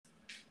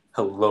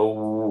Hello,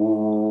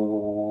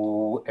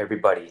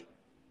 everybody,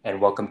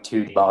 and welcome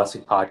to the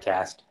Ballistic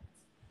Podcast,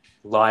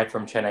 live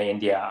from Chennai,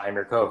 India. I'm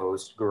your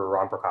co-host, Guru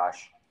Ramprakash,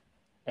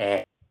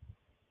 and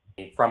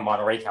from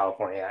Monterey,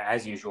 California,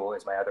 as usual,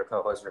 is my other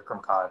co-host,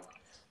 Vikram Kant.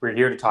 We're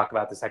here to talk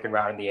about the second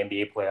round in the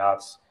NBA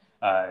playoffs,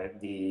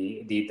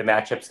 the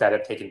matchups that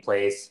have taken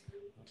place.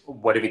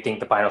 What do we think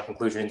the final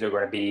conclusions are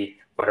going to be?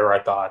 What are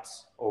our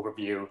thoughts,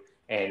 overview,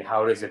 and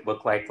how does it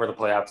look like for the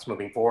playoffs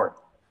moving forward?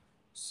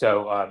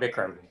 So,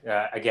 Vikram,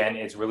 again,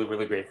 it's really,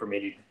 really great for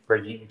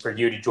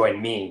you to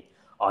join me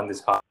on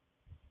this podcast.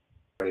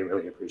 Really,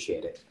 really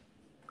appreciate it.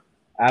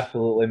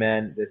 Absolutely,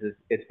 man.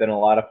 It's been a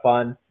lot of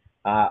fun.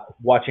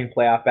 Watching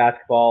playoff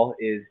basketball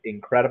is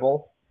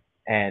incredible,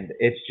 and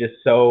it's just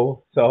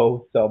so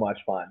much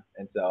fun.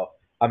 And so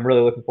I'm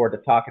really looking forward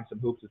to talking some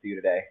hoops with you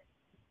today.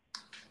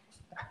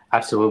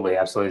 Absolutely,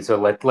 absolutely. So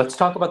let's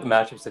talk about the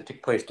matchups that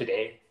took place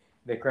today,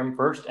 Vikram,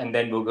 first, and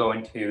then we'll go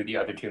into the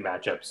other two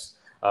matchups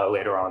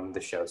later on in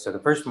the show. So the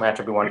first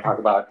matchup we want to talk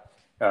about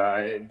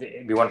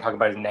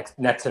is next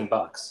Nets and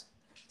Bucks.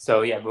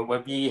 So yeah,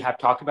 what we have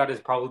talked about is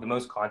probably the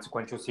most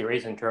consequential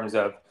series in terms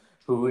of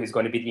who is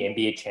going to be the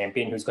NBA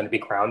champion, who's going to be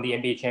crowned the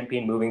NBA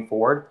champion moving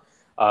forward.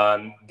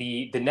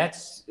 The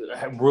Nets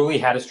really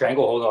had a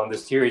stranglehold on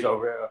this series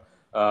over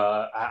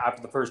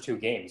after the first two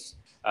games.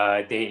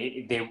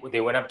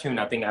 They went up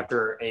 2-0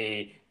 after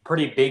a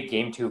pretty big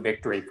game two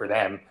victory for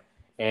them.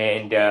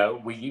 And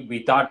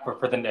we thought for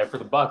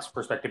the Bucks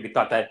perspective, we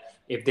thought that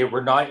if they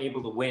were not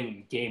able to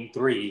win Game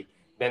Three,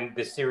 then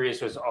the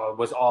series was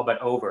all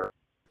but over,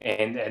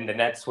 and the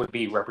Nets would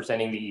be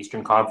representing the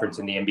Eastern Conference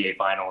in the NBA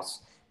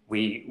Finals.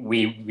 We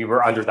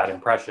were under that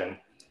impression.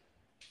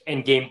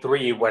 In Game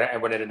Three, what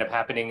ended up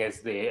happening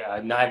is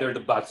neither the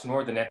Bucks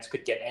nor the Nets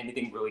could get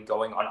anything really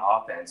going on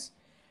offense,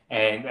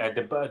 and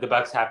the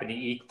Bucks happened to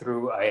eke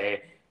through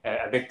a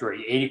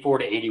victory,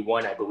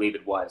 84-81, I believe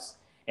it was.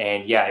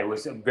 And yeah, it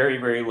was a very,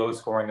 very low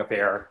scoring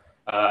affair.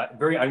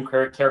 Very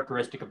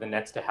uncharacteristic of the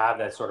Nets to have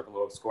that sort of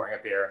low scoring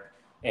affair.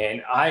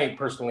 And I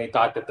personally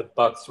thought that the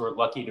Bucks were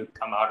lucky to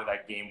come out of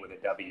that game with a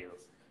W.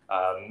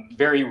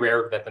 Very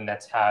rare that the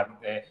Nets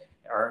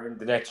or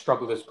the Nets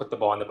struggle to put the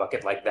ball in the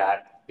bucket like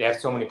that. They have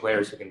so many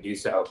players who can do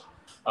so.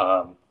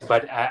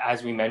 But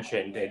as we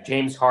mentioned,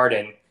 James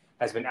Harden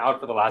has been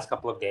out for the last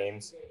couple of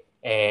games,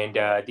 and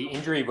the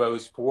injury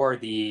woes for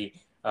the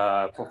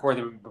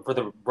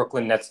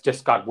Brooklyn Nets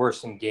just got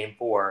worse in Game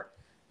Four.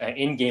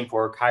 In Game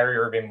Four, Kyrie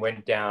Irving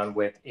went down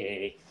with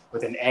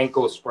an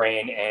ankle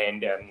sprain,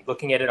 and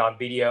looking at it on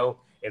video,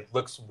 it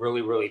looks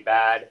really really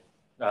bad.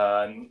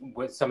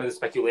 With some of the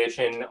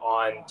speculation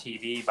on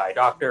TV by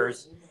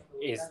doctors,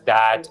 is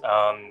that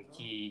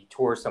he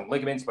tore some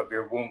ligaments, but we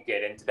won't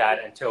get into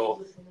that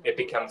until it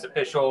becomes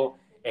official.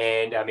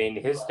 And I mean,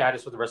 his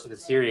status for the rest of the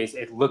series,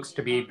 it looks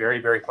to be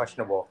very, very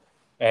questionable.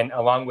 And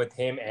along with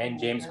him and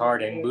James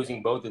Harden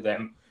losing both of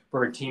them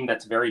for a team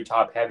that's very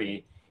top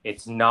heavy,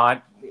 it's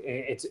not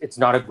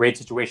a great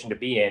situation to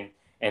be in.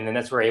 And then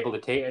that's were able to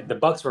take the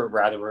Bucks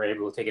were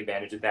able to take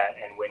advantage of that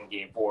and win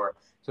Game Four.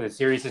 So the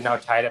series is now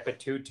tied up at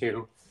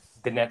 2-2.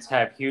 The Nets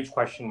have huge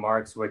question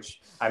marks, which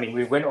I mean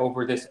we went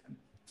over this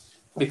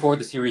before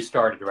the series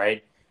started,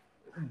 right?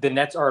 The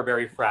Nets are a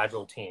very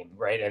fragile team,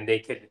 right? And they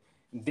could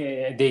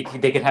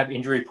have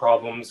injury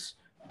problems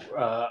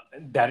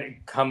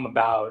that come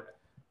about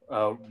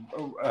uh,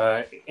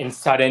 in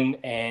sudden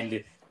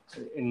and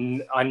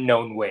in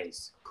unknown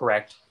ways,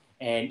 correct?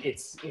 And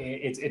it's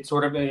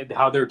sort of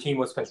how their team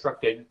was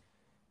constructed.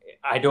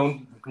 I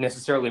don't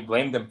necessarily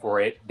blame them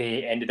for it.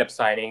 They ended up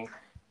signing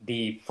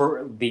the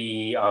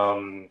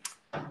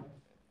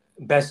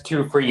best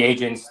two free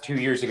agents 2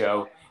 years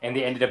ago, and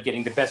they ended up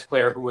getting the best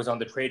player who was on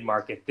the trade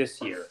market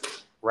this year,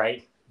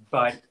 right?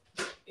 But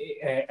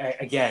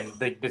again,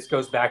 this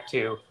goes back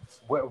to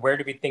where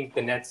do we think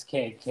the Nets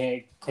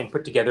can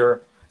put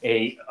together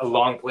a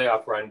long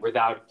playoff run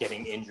without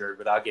getting injured,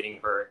 without getting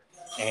hurt,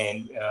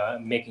 and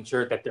making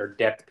sure that their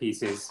depth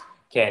pieces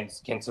can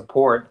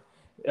support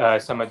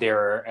some of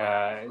their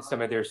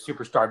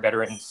superstar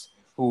veterans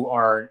who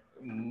are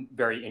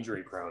very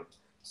injury prone.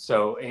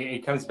 So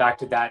it comes back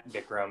to that,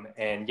 Vikram.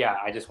 And yeah,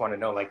 I just want to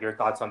know like your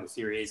thoughts on the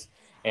series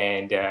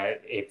and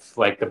if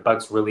like the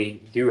Bucks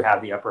really do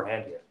have the upper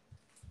hand here.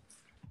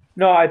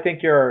 No, I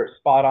think you're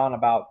spot on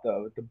about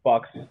the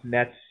Bucks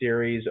Nets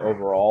series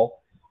overall.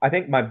 I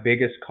think my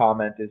biggest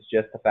comment is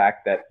just the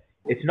fact that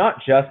it's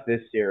not just this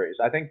series.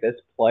 I think this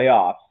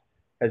playoffs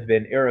has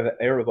been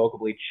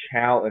irrevocably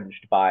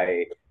challenged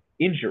by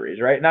injuries,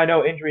 right? And I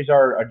know injuries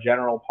are a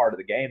general part of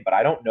the game, but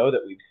I don't know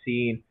that we've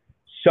seen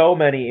so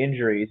many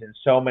injuries in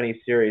so many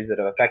series that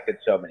have affected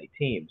so many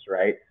teams,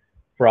 right?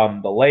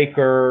 From the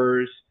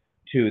Lakers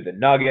to the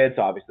Nuggets,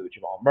 obviously with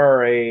Jamal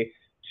Murray,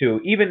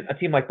 to even a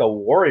team like the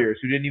Warriors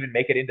who didn't even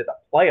make it into the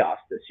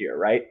playoffs this year,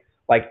 right?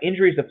 Like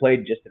injuries have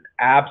played just an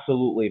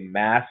absolutely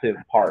massive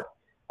part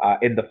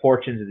in the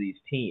fortunes of these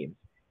teams.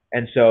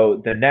 And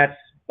so the Nets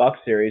Bucks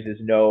series is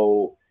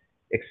no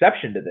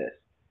exception to this.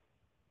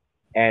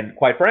 And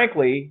quite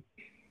frankly,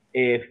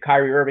 if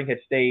Kyrie Irving had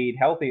stayed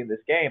healthy in this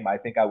game, I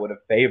think I would have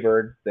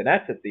favored the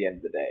Nets at the end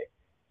of the day.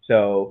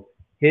 So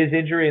his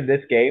injury in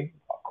this game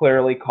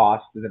clearly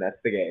cost the Nets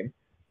the game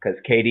because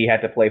KD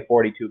had to play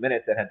 42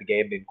 minutes, and had the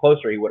game been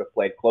closer, he would have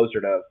played closer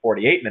to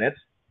 48 minutes.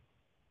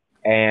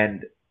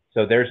 And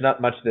so there's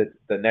not much that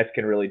the Nets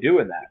can really do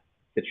in that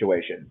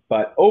situation.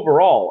 But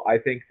overall, I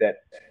think that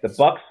the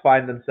Bucks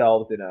find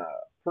themselves in a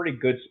pretty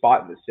good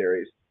spot in this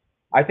series.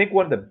 I think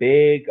one of the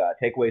big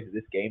takeaways of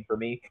this game for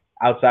me,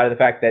 outside of the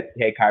fact that,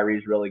 hey, Kyrie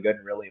is really good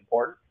and really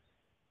important,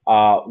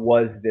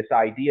 was this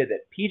idea that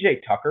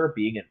PJ Tucker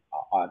being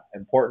an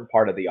important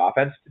part of the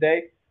offense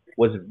today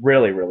was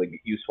really,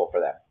 really useful for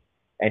them.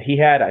 And he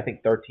had, I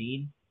think,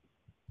 13,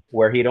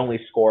 where he had only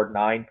scored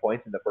 9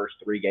 points in the first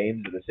 3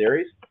 games of the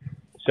series.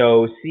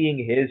 So seeing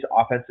his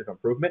offensive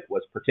improvement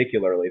was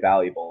particularly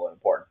valuable and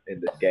important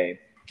in this game.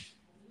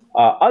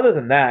 Other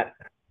than that,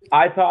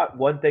 I thought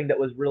one thing that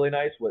was really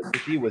nice was to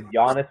see was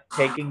Giannis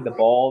taking the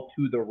ball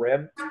to the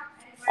rim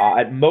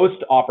at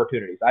most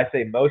opportunities. I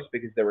say most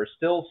because there were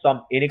still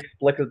some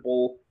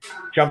inexplicable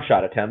jump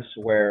shot attempts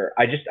where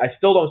I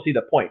still don't see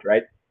the point,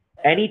 right?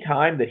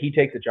 Anytime that he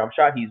takes a jump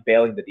shot, he's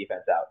bailing the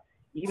defense out.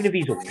 Even if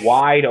he's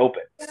wide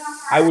open,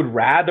 I would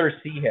rather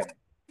see him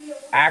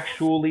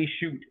actually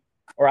shoot,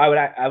 or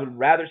I would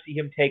rather see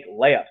him take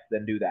layups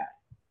than do that.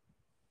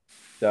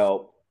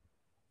 So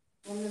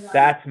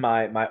that's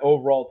my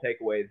overall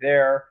takeaway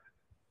there.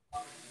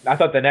 I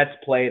thought the Nets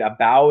played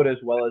about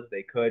as well as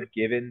they could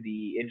given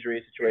the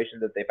injury situation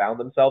that they found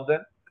themselves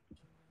in.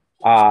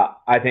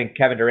 I think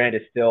Kevin Durant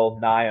is still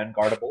nigh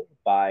unguardable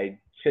by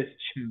just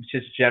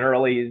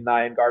generally he's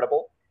nigh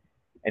unguardable,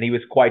 and he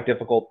was quite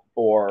difficult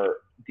for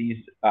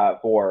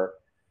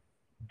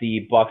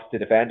the Bucks to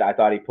defend. I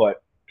thought he put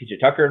PJ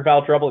Tucker in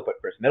foul trouble. He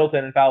put Chris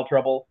Middleton in foul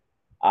trouble.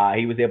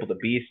 He was able to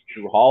beast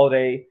Jrue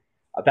Holiday.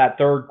 That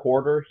third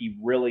quarter, he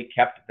really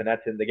kept the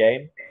Nets in the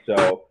game.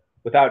 So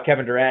without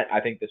Kevin Durant, I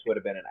think this would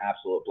have been an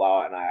absolute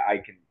blowout, and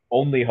I can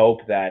only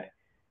hope that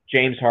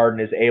James Harden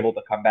is able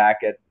to come back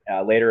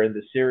later in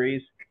the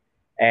series,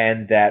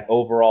 and that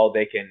overall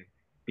they can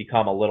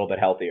become a little bit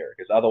healthier,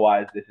 because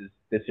otherwise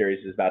this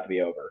series is about to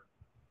be over.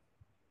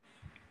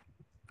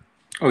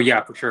 Oh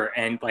yeah, for sure.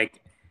 And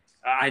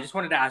I just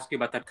wanted to ask you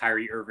about that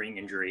Kyrie Irving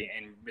injury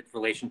and with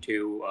relation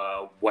to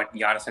what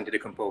Giannis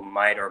Antetokounmpo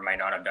might or might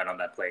not have done on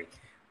that play.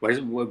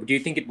 Do you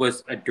think it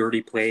was a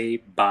dirty play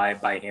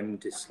by him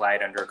to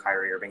slide under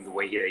Kyrie Irving the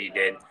way he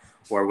did,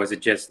 or was it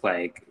just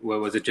by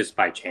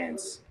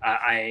chance?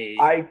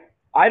 I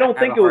don't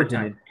think it was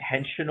an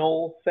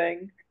intentional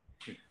thing,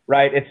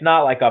 right? It's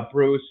not like a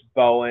Bruce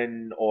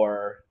Bowen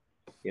or,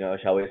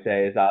 shall we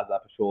say, Zaza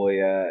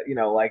Pachulia.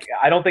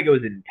 I don't think it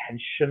was an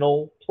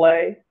intentional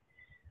play.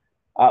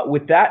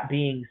 With that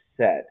being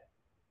said,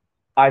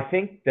 I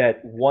think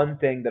that one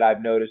thing that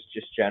I've noticed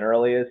just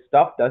generally is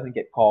stuff doesn't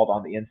get called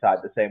on the inside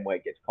the same way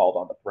it gets called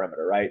on the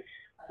perimeter, right?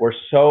 We're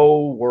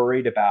so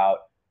worried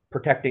about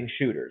protecting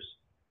shooters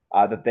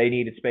that they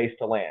needed space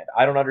to land.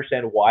 I don't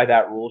understand why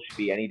that rule should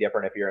be any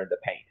different if you're in the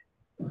paint,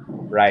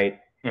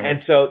 right? Mm-hmm.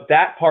 And so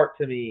that part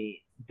to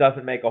me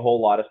doesn't make a whole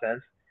lot of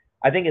sense.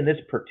 I think in this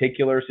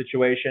particular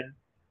situation,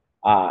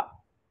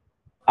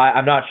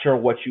 I'm not sure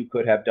what you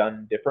could have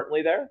done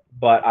differently there,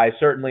 but I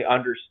certainly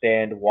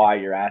understand why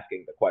you're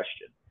asking the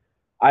question.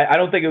 I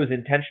don't think it was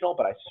intentional,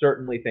 but I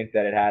certainly think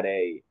that it had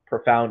a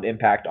profound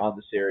impact on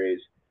the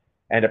series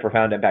and a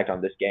profound impact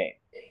on this game.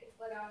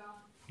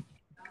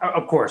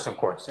 Of course.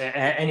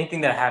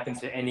 Anything that happens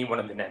to any one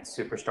of the Nets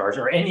superstars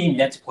or any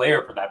Nets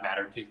player for that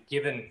matter,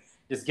 given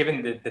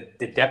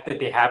the depth that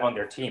they have on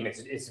their team,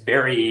 is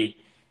very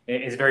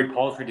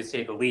paltry to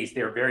say the least.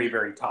 They're very,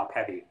 very top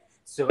heavy.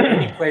 So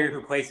any player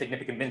who plays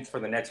significant minutes for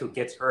the Nets who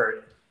gets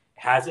hurt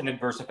has an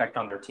adverse effect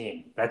on their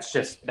team. That's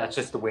just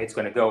the way it's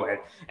going to go.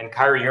 And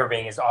Kyrie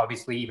Irving is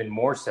obviously even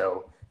more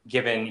so,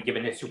 given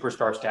his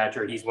superstar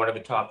stature. He's one of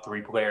the top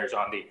 3 players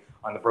on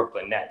the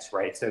Brooklyn Nets,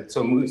 right?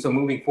 So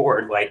moving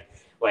forward, like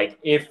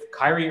if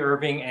Kyrie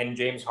Irving and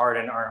James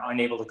Harden are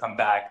unable to come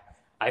back,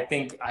 I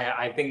think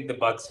the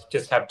Bucks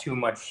just have too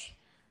many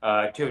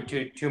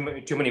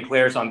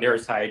players on their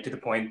side to the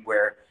point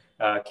where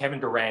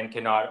Kevin Durant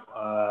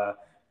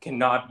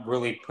cannot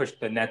really push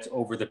the Nets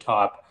over the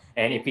top.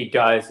 And if he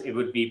does, it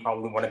would be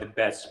probably one of the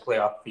best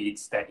playoff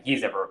feats that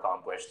he's ever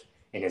accomplished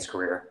in his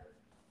career.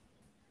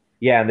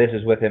 Yeah, and this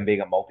is with him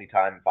being a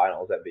multi-time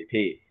Finals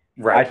MVP.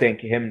 Right. I think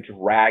him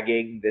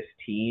dragging this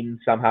team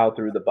somehow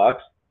through the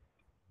Bucks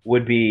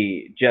would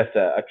be just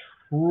a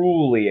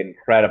truly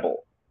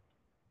incredible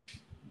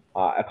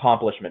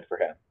accomplishment for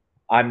him.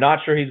 I'm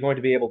not sure he's going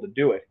to be able to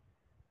do it,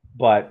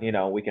 but,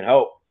 we can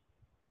hope.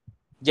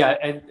 Yeah,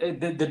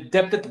 and the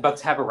depth that the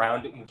Bucks have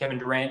around Kevin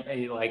Durant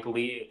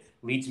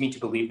leads me to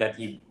believe that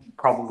he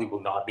probably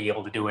will not be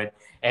able to do it.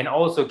 And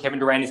also, Kevin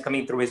Durant is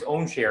coming through his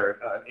own share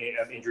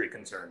of injury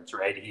concerns,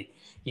 right?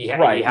 He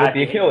had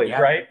the Achilles,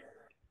 right?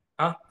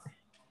 Huh?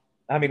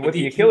 I mean, with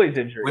the Achilles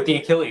injury. With the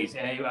Achilles,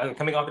 and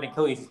coming off an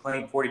Achilles, he's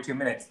playing 42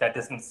 minutes. That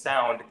doesn't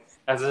sound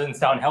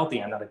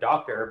healthy. I'm not a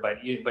doctor, but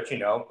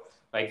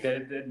Like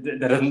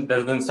that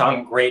doesn't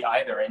sound great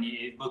either. And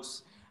it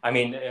looks. I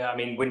mean,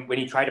 when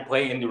he tried to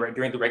play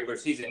during the regular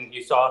season,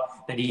 you saw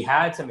that he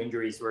had some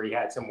injuries where he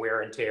had some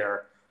wear and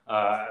tear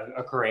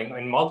occurring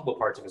in multiple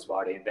parts of his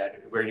body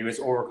that where he was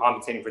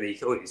overcompensating for the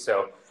Achilles.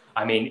 So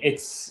I mean,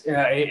 it's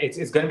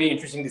going to be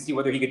interesting to see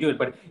whether he could do it.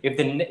 But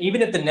even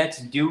if the Nets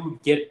do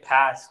get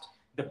past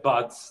the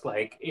Bucks,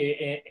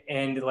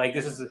 and like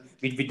this is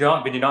we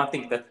do not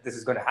think that this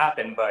is going to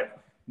happen. But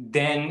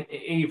then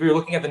if you're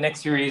looking at the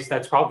next series,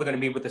 that's probably going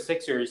to be with the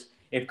Sixers.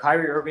 If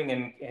Kyrie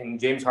Irving and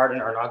James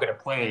Harden are not going to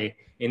play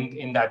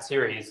in that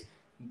series,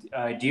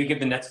 do you give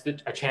the Nets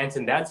a chance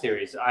in that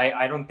series?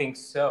 I don't think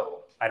so.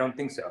 I don't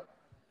think so.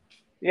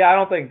 Yeah, I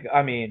don't think.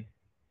 I mean,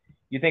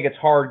 you think it's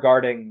hard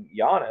guarding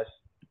Giannis?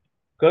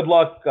 Good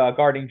luck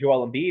guarding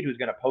Joel Embiid, who's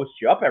going to post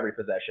you up every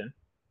possession.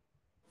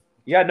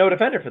 You got no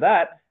defender for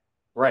that.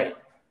 Right.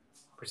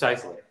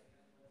 Precisely.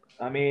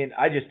 I mean,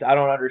 I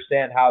don't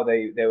understand how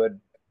they would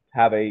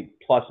have a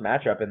plus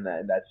matchup in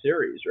that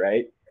series,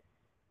 right?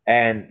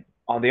 And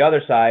on the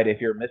other side,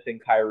 if you're missing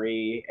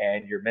Kyrie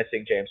and you're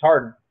missing James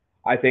Harden,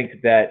 I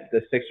think that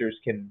the Sixers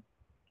can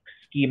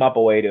scheme up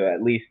a way to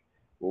at least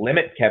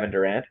limit Kevin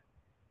Durant.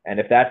 And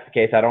if that's the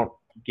case, I don't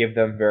give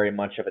them very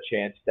much of a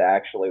chance to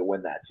actually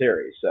win that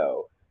series.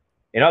 So,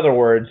 in other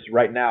words,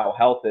 right now,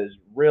 health has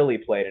really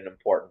played an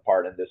important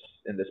part in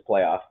this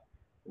playoff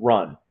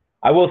run.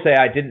 I will say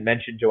I didn't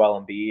mention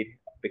Joel Embiid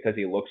because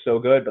he looks so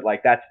good, but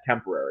like that's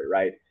temporary,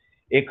 right?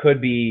 It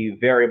could be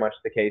very much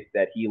the case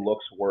that he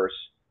looks worse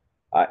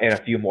in a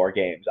few more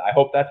games. I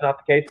hope that's not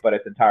the case, but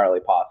it's entirely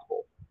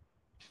possible.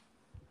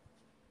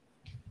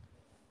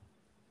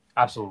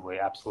 Absolutely,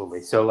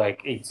 absolutely.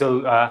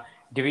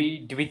 Do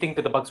we think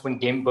that the Bucks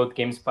win both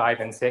games 5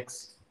 and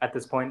 6 at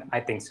this point? I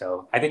think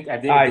so. I think I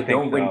if they think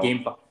don't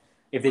win so.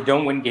 if they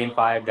don't win game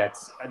 5,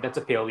 that's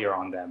a failure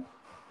on them.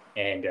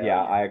 And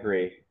Yeah, I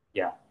agree.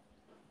 yeah.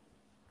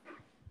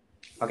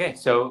 Okay,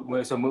 so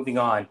moving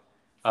on,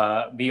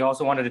 we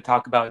also wanted to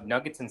talk about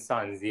Nuggets and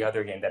Suns, the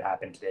other game that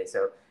happened today.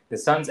 So the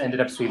Suns ended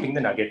up sweeping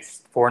the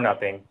Nuggets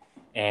 4-0,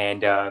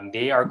 and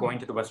they are going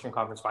to the Western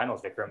Conference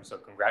Finals, Vikram. So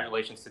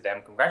congratulations to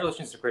them.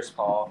 Congratulations to Chris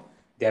Paul,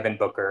 Devin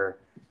Booker,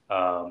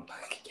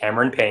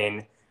 Cameron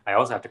Payne. I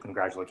also have to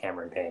congratulate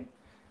Cameron Payne.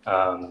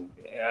 And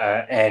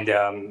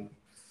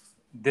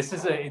this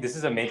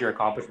is a major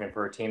accomplishment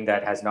for a team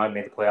that has not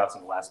made the playoffs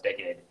in the last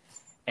decade,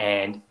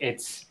 and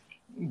it's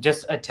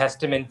just a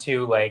testament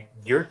to like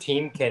your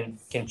team can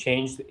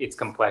change its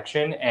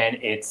complexion and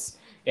its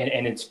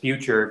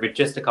future with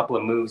just a couple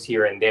of moves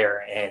here and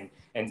there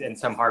and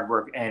some hard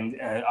work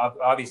and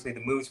obviously the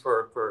moves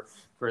for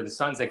the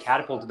Suns that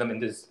catapulted them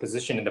in this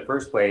position in the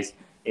first place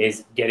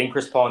is getting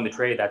Chris Paul in the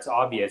trade. That's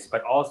obvious,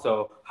 but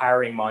also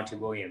hiring Monty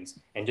Williams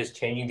and just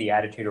changing the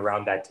attitude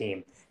around that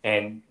team.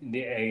 And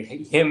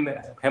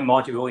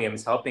Monty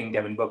Williams, helping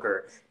Devin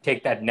Booker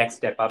take that next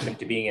step up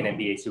into being an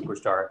NBA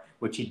superstar,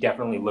 which he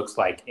definitely looks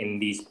like in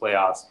these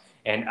playoffs.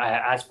 And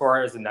as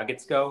far as the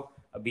Nuggets go,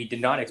 we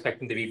did not expect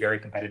them to be very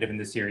competitive in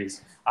the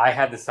series. I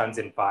had the Suns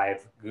in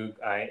 5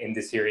 in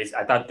the series.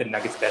 I thought the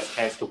Nuggets' best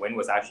chance to win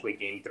was actually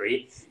Game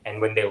 3. And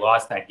when they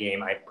lost that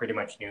game, I pretty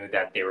much knew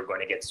that they were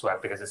going to get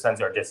swept because the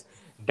Suns are just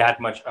that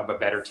much of a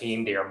better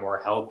team. They are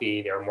more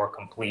healthy. They are more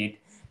complete.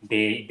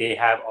 They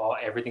have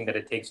everything that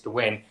it takes to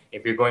win.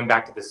 If you're going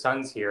back to the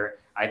Suns here,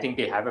 I think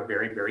they have a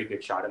very, very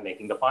good shot at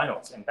making the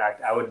finals. In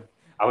fact, I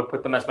would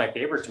put them as my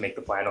favorite to make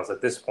the finals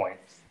at this point.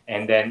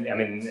 And then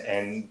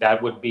and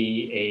that would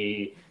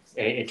be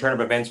a turn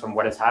of events from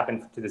what has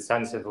happened to the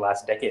Suns in the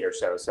last decade or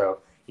so. So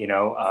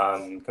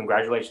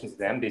congratulations to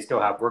them. They still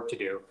have work to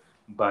do.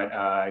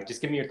 But just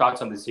give me your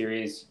thoughts on the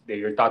series,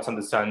 your thoughts on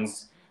the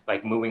Suns,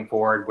 like moving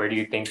forward. Where do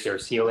you think their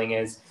ceiling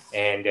is?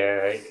 And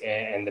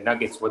the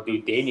Nuggets, what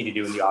do they need to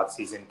do in the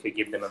offseason to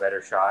give them a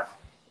better shot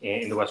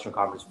in the Western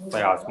Conference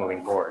playoffs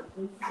moving forward?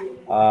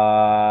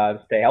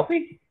 Stay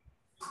healthy.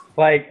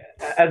 Like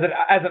as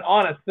an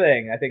honest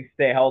thing, I think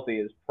stay healthy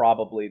is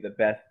probably the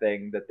best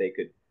thing that they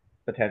could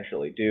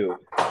potentially do.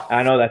 And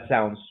I know that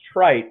sounds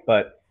trite,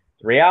 but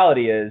the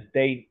reality is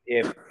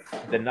if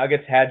the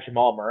Nuggets had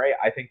Jamal Murray,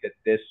 I think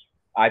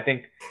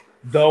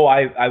though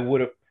I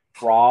would have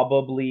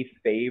probably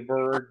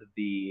favored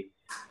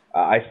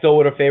I still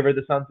would have favored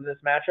the Suns in this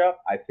matchup.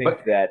 I think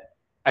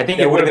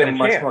it would have been a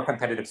much more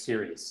competitive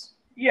series.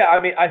 Yeah, I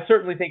mean, I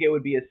certainly think it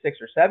would be a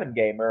 6 or 7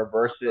 gamer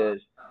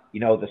versus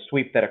the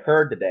sweep that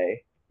occurred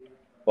today.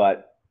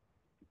 But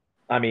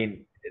I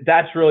mean,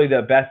 that's really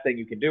the best thing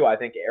you can do. I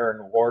think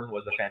Aaron Gordon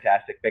was a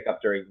fantastic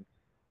pickup during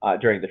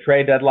the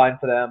trade deadline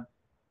for them.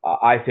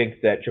 I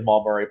think that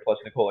Jamal Murray plus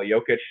Nikola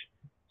Jokic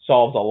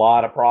solves a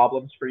lot of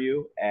problems for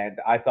you. And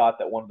I thought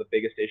that one of the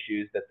biggest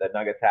issues that the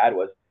Nuggets had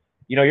was,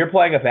 you're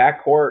playing a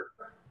backcourt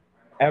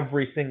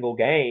every single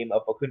game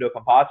of Facundo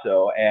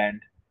Campazzo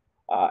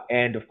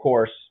and of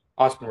course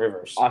Austin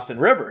Rivers,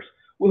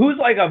 who's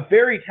like a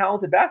very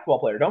talented basketball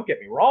player. Don't get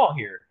me wrong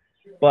here,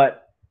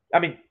 but I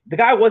mean, the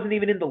guy wasn't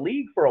even in the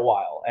league for a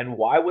while, and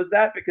why was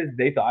that? Because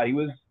they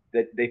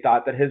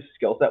thought that his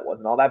skill set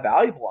wasn't all that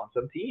valuable on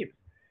some teams.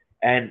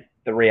 And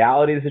the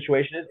reality of the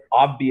situation is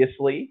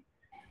obviously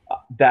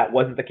that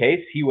wasn't the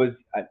case. He was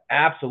an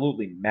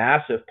absolutely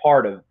massive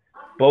part of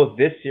both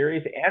this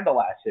series and the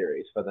last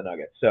series for the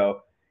Nuggets.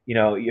 So,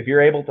 if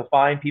you're able to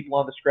find people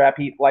on the scrap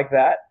heap like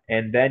that,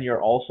 and then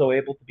you're also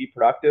able to be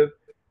productive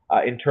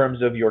in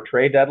terms of your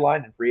trade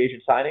deadline and free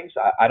agent signings,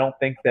 I don't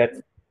think that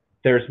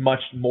there's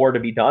much more to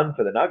be done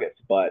for the Nuggets.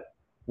 But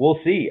we'll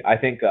see. I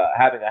think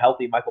having a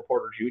healthy Michael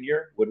Porter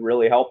Jr. would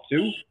really help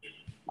too.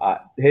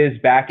 His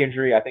back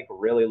injury, I think,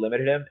 really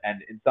limited him.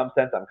 And in some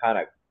sense, I'm kind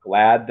of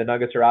glad the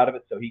Nuggets are out of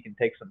it so he can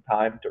take some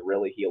time to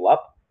really heal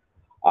up.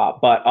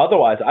 But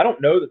otherwise, I don't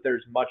know that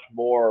there's much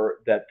more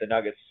that the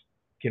Nuggets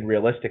can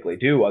realistically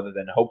do other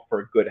than hope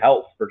for good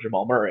health for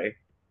Jamal Murray.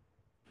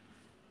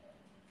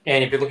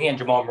 And if you're looking at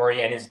Jamal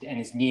Murray and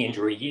his knee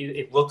injury,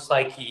 it looks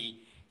like he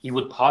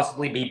would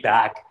possibly be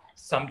back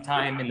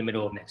sometime in the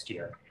middle of next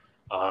year.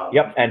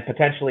 Yep, and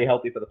potentially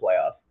healthy for the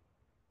playoffs.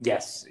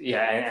 Yes,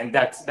 yeah, and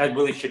that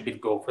really should be the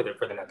goal for the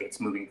Nuggets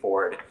moving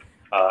forward.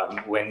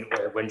 When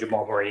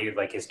Jamal Murray,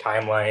 like his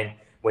timeline,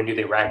 when do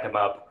they ramp him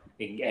up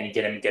and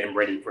get him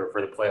ready for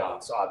the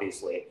playoffs?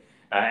 Obviously,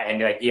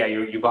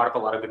 you brought up a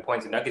lot of good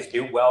points. The Nuggets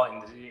do well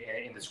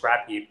in the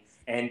scrap heap,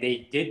 and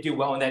they did do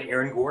well in that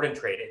Aaron Gordon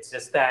trade. It's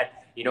just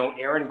that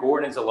Aaron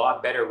Gordon is a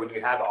lot better when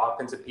you have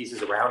offensive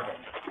pieces around him.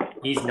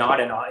 He's not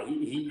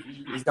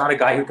he's not a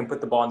guy who can put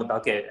the ball in the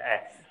bucket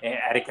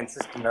at a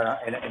consistent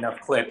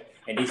enough clip,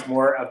 and he's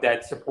more of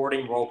that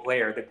supporting role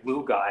player, the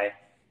glue guy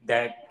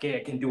that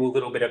can do a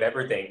little bit of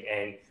everything.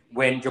 And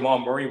when Jamal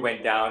Murray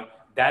went down,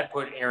 that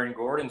put Aaron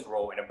Gordon's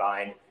role in a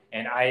bind,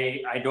 and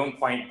I don't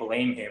quite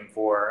blame him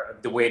for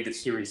the way the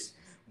series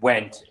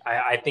went.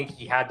 I think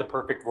he had the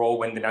perfect role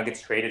when the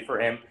Nuggets traded for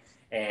him,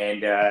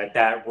 and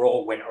that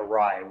role went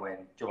awry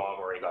when Jamal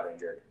Murray got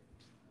injured.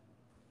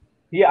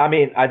 Yeah, I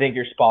mean, I think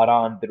you're spot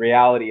on. The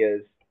reality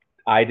is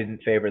I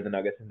didn't favor the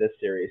Nuggets in this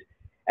series.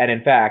 And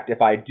in fact,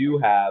 if I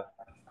have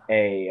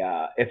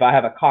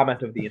a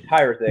comment of the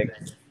entire thing,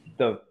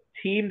 the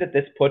team that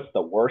this puts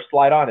the worst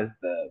light on is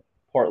the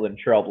Portland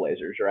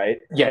Trailblazers, right?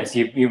 Yes,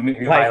 you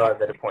highlighted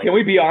that point. Can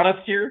we be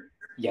honest here?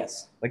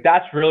 Yes.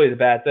 That's really the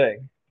bad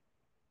thing.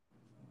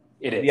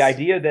 It is. The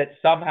idea that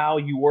somehow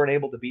you weren't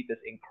able to beat this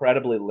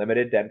incredibly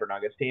limited Denver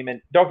Nuggets team,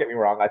 and don't get me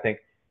wrong, I think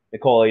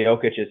Nikola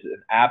Jokic is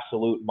an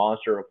absolute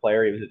monster of a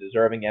player. He was a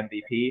deserving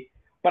MVP.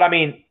 But, I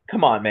mean,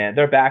 come on, man.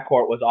 Their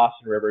backcourt was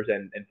Austin Rivers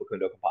and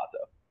Facundo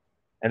Campazzo.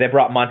 And they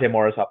brought Monte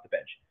Morris off the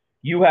bench.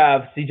 You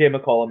have C.J.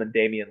 McCollum and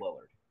Damian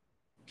Lillard.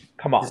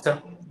 Come on.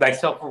 Like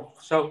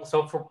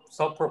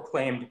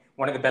self-proclaimed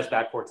one of the best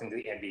backcourts in the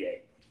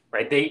NBA,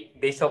 right?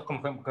 They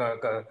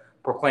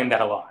self-proclaim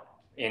that a lot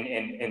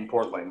in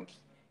Portland.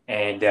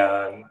 And,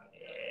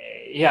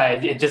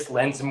 it just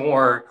lends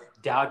more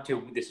doubt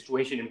to the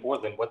situation in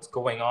Portland. What's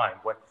going on?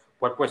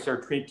 What was their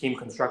team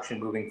construction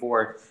moving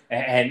forward?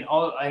 And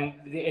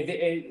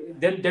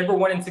Denver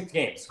won in 6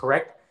 games,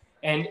 correct?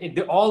 And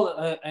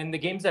and the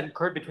games that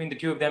occurred between the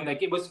two of them,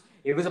 like it was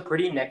a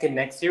pretty neck and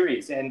neck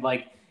series. And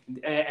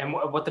and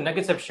what the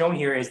Nuggets have shown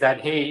here is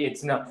that hey,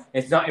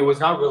 it was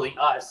not really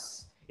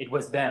us, it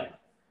was them,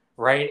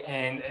 right?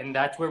 And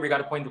that's where we got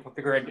to point the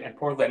finger at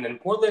Portland. And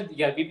Portland,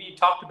 yeah, we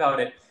talked about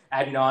it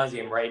ad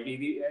nauseum, right?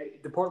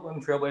 The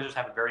Portland Trailblazers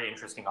have a very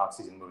interesting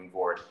offseason moving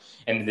forward,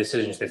 and the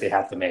decisions that they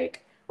have to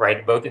make,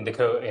 right? Both in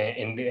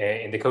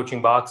the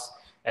coaching box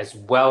as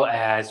well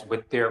as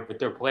with their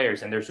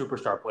players and their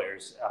superstar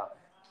players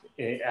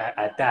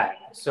at that.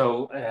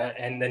 So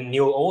and then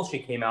Neil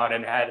Olshey came out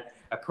and had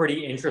a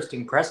pretty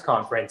interesting press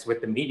conference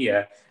with the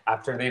media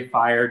after they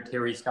fired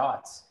Terry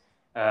Stotts.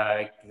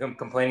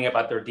 Complaining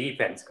about their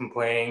defense,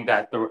 complaining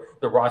that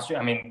the roster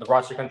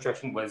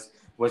construction was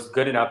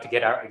good enough to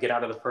get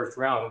out of the first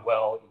round.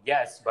 Well,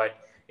 yes, but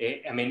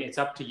it's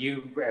up to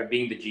you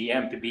being the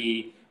GM to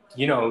be,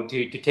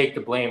 to take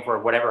the blame for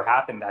whatever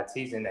happened that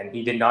season, and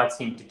he did not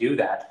seem to do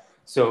that.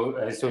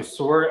 So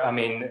sort of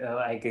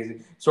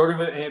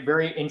a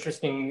very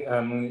interesting.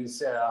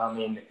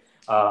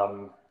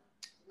 How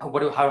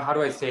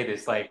do I say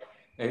this?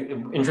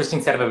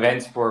 Interesting set of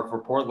events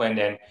for Portland,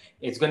 and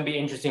it's going to be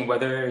interesting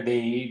whether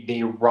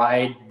they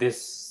ride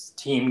this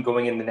team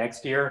going in the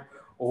next year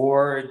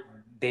or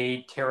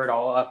they tear it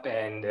all up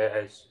and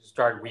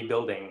start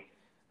rebuilding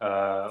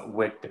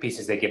with the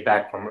pieces they get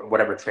back from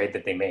whatever trade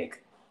that they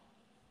make.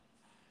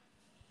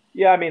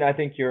 Yeah, I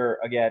think you're,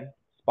 again,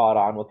 spot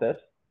on with this.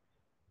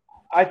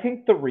 I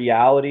think the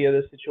reality of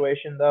the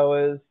situation,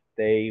 though, is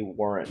they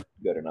weren't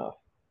good enough.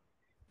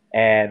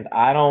 And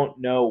I don't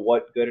know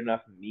what good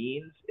enough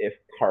means if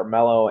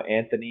Carmelo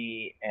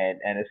Anthony and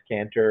Enes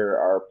Kanter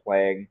are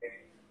playing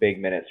big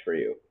minutes for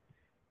you,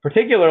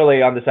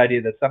 particularly on this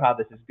idea that somehow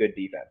this is good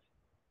defense.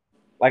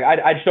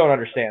 I just don't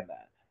understand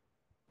that.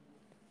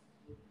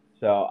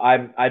 So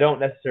I don't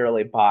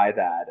necessarily buy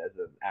that as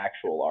an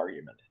actual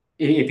argument.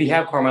 If you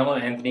have Carmelo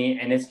Anthony,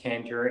 Enes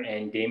Kanter,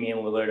 and Damian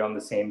Lillard on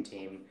the same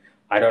team,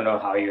 I don't know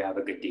how you have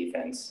a good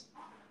defense.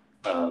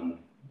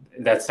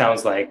 That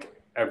sounds like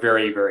a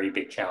very, very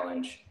big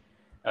challenge.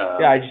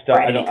 I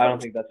don't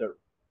think that's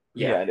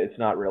it's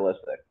not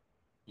realistic.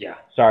 Yeah.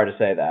 Sorry to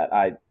say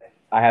that.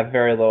 I have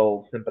very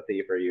little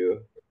sympathy for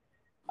you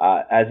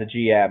as a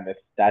GM if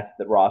that's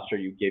the roster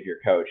you give your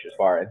coach as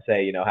far and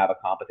say, have a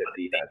competent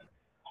defense.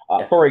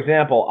 Yeah. For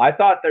example, I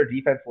thought their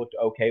defense looked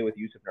okay with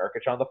Yusuf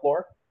Nurkic on the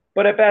floor,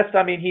 but at best,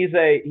 I mean, he's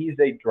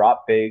a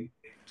drop big.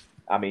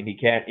 I mean, he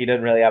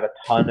doesn't really have a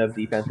ton of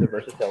defensive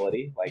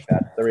versatility. Like,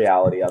 that's the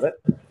reality of it.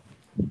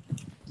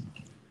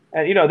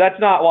 And that's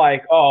not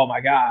like, oh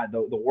my God,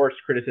 the worst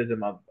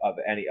criticism of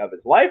any of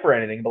his life or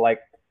anything, but like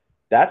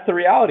that's the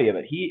reality of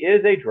it. He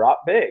is a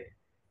drop big.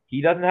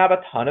 He doesn't have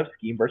a ton of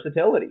scheme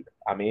versatility.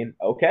 I mean,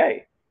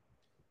 okay.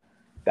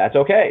 That's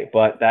okay,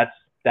 but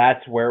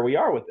that's where we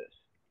are with this.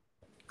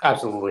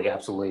 Absolutely,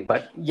 absolutely.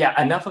 But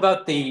yeah, enough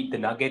about the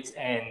Nuggets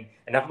and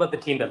enough about the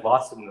team that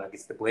lost to the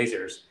Nuggets, the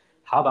Blazers.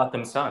 How about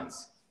them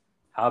Suns?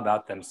 How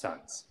about them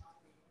Suns?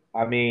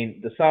 I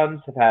mean, the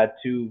Suns have had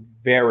two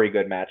very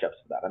good matchups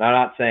for them, and I'm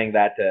not saying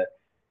that to,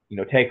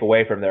 take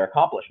away from their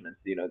accomplishments.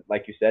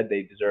 Like you said,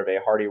 they deserve a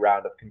hearty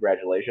round of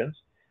congratulations.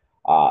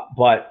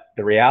 But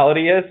the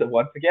reality is,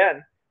 once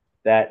again,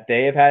 that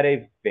they have had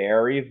a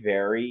very,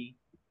 very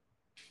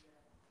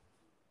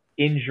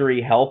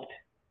injury-helped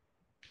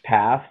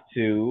path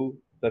to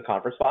the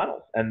conference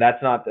finals, and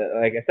that's not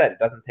like I said, it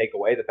doesn't take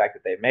away the fact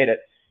that they've made it.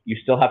 You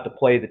still have to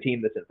play the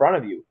team that's in front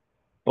of you,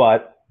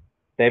 but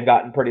they've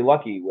gotten pretty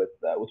lucky with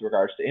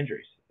regards to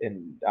injuries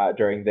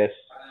during this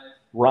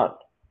run.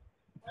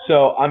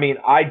 So, I mean,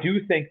 I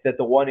do think that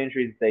the one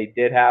injury that they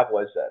did have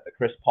was the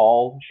Chris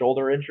Paul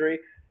shoulder injury.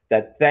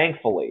 That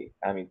thankfully,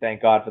 I mean,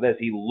 thank God for this,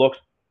 he looks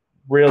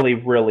really,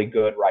 really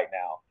good right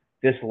now.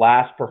 This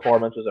last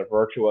performance was a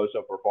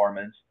virtuoso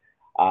performance.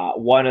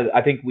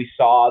 I think we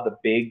saw the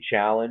big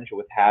challenge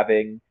with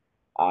having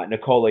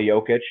Nikola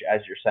Jokic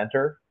as your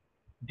center.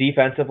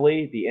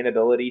 Defensively, the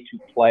inability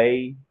to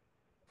play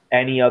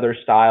any other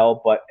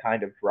style but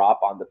kind of drop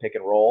on the pick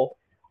and roll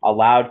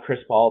allowed Chris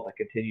Paul to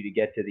continue to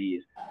get to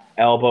these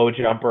elbow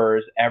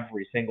jumpers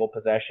every single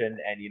possession.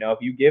 And, if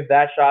you give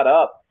that shot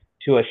up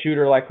to a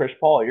shooter like Chris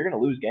Paul, you're going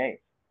to lose games.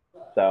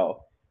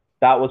 So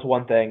that was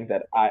one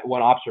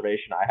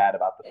observation I had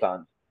about the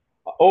Suns.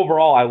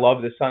 Overall, I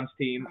love the Suns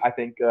team. I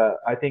think the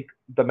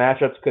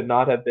matchups could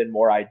not have been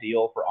more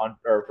ideal for not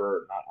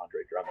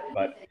Andre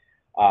Drummond,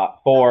 but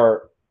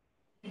for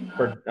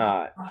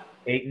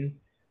Ayton.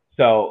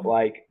 So,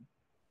 like,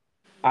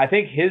 I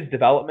think his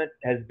development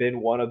has been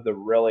one of the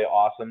really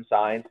awesome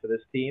signs for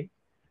this team.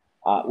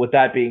 With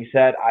that being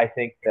said, I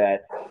think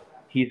that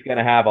he's going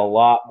to have a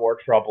lot more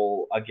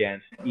trouble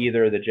against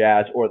either the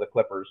Jazz or the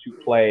Clippers, who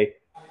play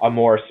a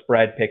more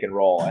spread pick and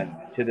roll. And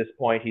to this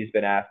point, he's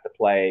been asked to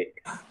play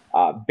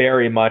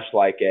very much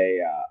like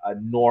a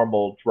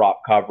normal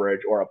drop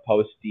coverage or a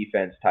post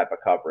defense type of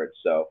coverage.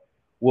 So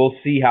we'll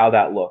see how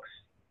that looks.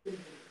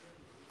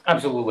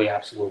 Absolutely,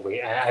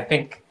 absolutely. I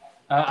think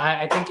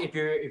if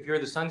you're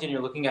the Suns and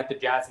you're looking at the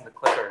Jazz and the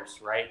Clippers,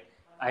 right?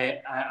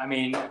 I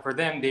mean, for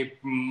them, they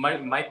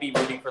might be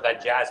rooting for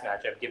that Jazz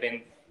matchup,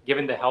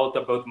 given the health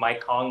of both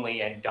Mike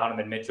Conley and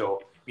Donovan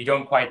Mitchell. We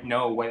don't quite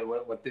know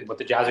what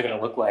the Jazz are going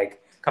to look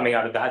like coming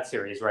out of that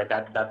series, right?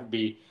 That would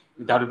be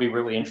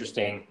really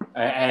interesting.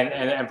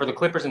 And for the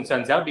Clippers and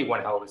Suns, that would be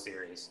one hell of a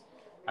series.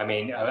 I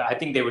mean, I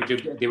think they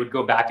would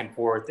go back and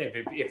forth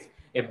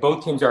if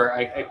both teams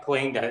are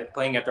playing at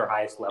their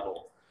highest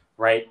level,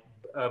 right?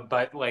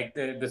 But like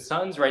the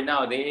Suns right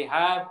now, they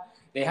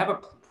have a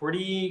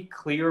pretty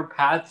clear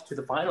path to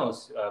the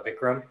finals,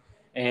 Vikram.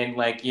 And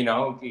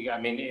I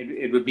mean,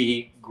 it would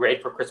be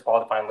great for Chris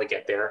Paul to finally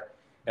get there.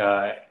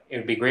 It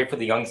would be great for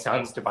the young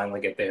Suns to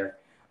finally get there.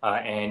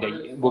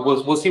 And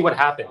we'll see what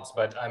happens.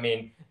 But I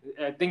mean,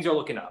 things are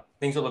looking up.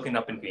 Things are looking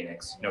up in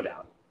Phoenix, no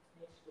doubt.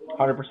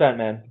 100%,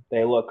 man.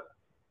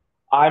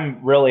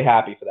 I'm really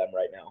happy for them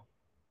right now.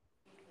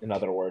 In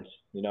other words,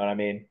 you know what I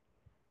mean?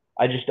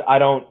 I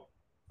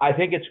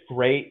think it's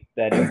great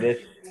that in this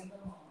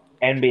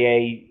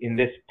NBA, in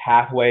this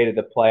pathway to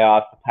the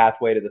playoffs, the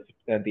pathway to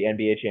the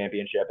NBA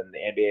championship and the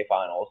NBA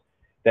finals,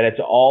 that it's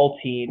all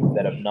teams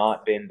that have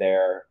not been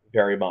there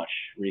very much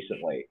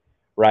recently,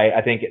 right?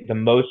 I think the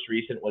most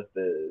recent was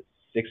the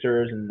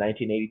Sixers in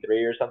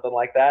 1983 or something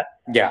like that.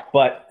 Yeah.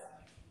 But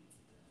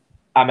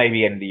I may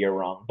be ending the year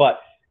wrong, but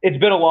it's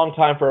been a long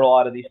time for a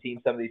lot of these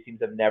teams. Some of these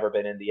teams have never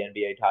been in the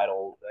NBA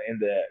title, in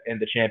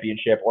the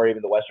championship, or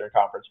even the Western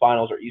Conference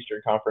Finals or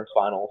Eastern Conference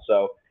Finals.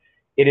 So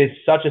it is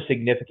such a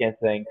significant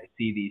thing to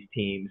see these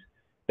teams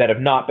that have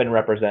not been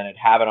represented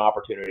have an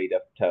opportunity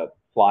to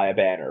fly a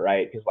banner,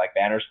 right? Because like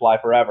banners fly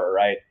forever,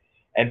 right?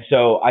 And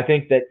so I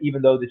think that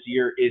even though this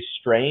year is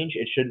strange,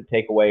 it shouldn't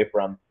take away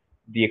from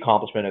the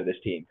accomplishment of this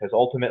team, because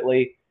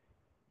ultimately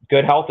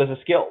good health is a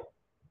skill,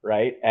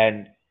 right?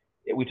 And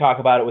we talk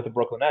about it with the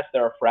Brooklyn Nets.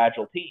 They're a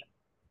fragile team.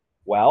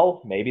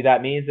 Well, maybe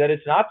that means that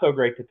it's not so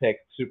great to pick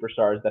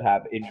superstars that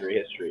have injury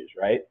histories,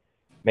 right?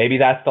 Maybe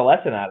that's the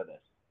lesson out of this.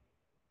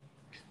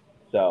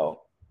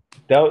 So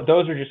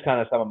those are just kind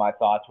of some of my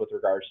thoughts with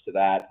regards to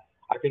that.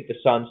 I think the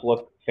Suns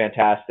look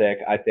fantastic.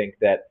 I think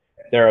that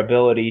their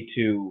ability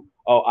to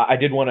 – I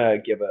did want to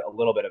give a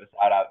little bit of a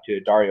shout-out to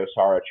Dario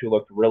Saric, who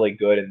looked really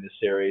good in this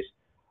series.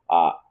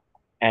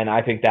 And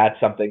I think that's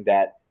something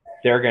that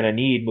they're going to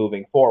need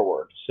moving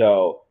forward.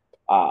 So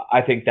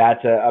I think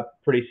that's a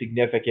pretty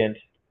significant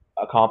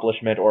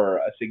accomplishment or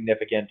a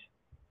significant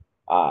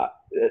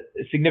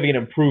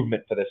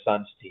improvement for the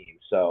Suns team.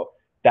 So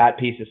that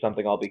piece is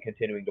something I'll be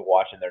continuing to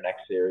watch in their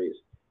next series.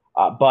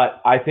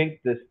 But I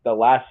think the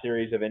last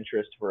series of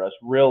interest for us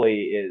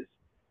really is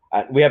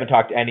we haven't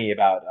talked any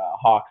about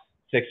Hawks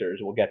Sixers.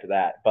 We'll get to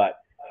that, but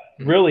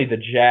really the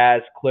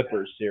Jazz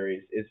Clippers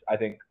series is, I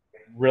think,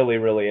 really,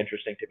 really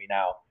interesting to me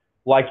now.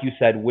 Like you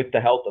said, with the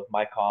health of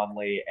Mike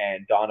Conley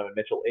and Donovan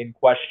Mitchell in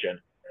question,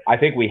 I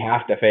think we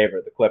have to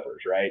favor the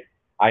Clippers, right?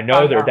 I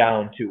know they're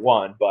down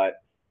 2-1, but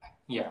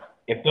yeah,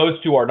 if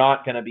those two are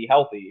not going to be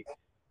healthy,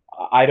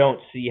 I don't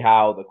see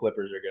how the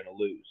Clippers are going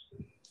to lose.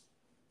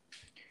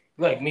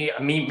 Like me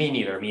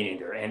neither.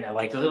 And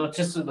like let's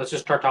just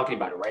start talking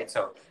about it, right?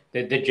 So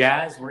the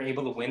Jazz were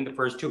able to win the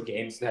first two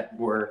games that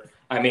were,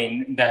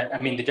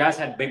 the Jazz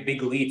had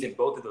big leads in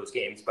both of those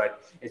games,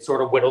 but it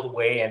sort of whittled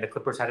away, and the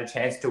Clippers had a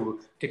chance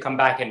to come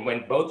back and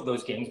win both of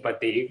those games,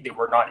 but they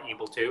were not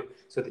able to.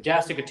 So the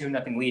Jazz took a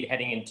 2-0 lead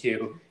heading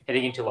into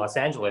Los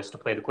Angeles to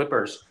play the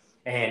Clippers.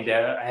 And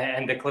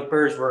the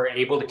Clippers were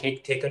able to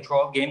take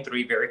control of Game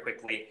 3 very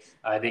quickly.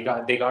 They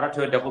got up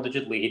to a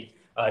double-digit lead.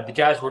 The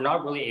Jazz were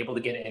not really able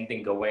to get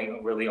anything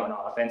going really on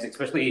offense,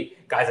 especially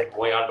guys like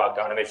Bojan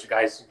Bogdanovic,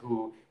 guys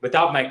who,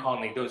 without Mike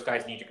Conley, those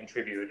guys need to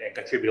contribute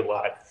a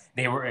lot.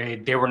 They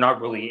were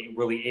not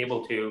really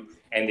able to,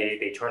 and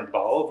they turned the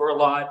ball over a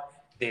lot.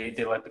 They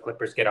let the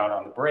Clippers get out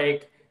on the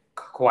break.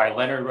 Kawhi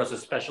Leonard was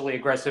especially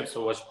aggressive,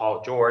 so was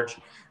Paul George,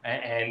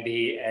 and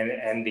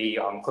the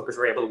Clippers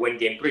were able to win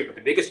Game 3. But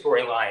the biggest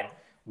storyline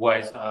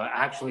was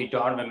actually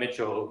Donovan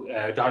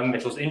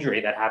Mitchell's injury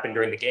that happened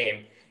during the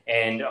game.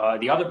 And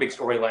the other big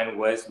storyline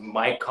was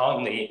Mike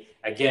Conley,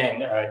 again,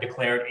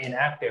 declared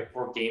inactive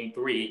for Game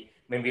 3,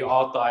 when we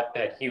all thought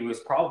that he was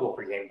probable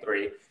for Game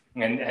 3.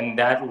 And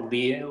that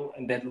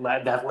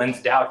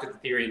lends doubt to the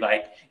theory,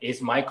 like,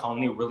 is Mike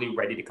Conley really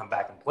ready to come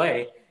back and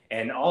play?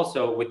 And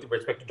also, with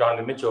respect to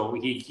Donovan Mitchell,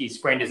 he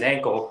sprained his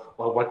ankle.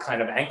 Well, what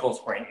kind of ankle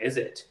sprain is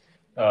it?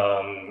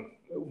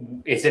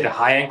 Is it a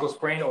high ankle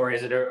sprain, or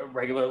is it a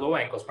regular low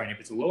ankle sprain? If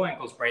it's a low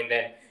ankle sprain,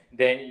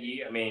 then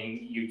you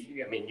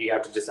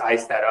have to just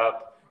ice that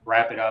up,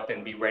 wrap it up,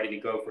 and be ready to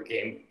go for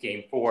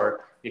game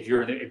 4. If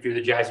you're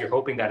the Jazz, you're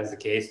hoping that is the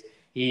case.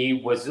 He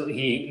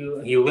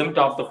limped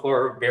off the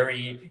floor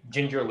very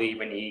gingerly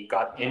when he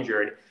got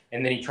injured,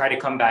 and then he tried to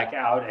come back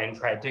out and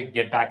tried to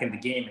get back in the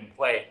game and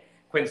play.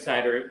 Quinn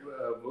Snyder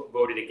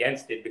voted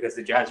against it because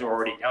the Jazz were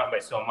already down by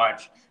so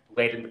much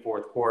late in the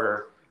fourth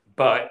quarter.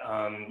 But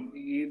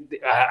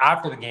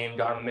after the game,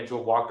 Donovan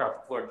Mitchell walked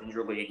off the floor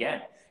gingerly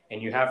again.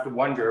 And you have to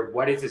wonder,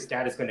 what is his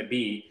status going to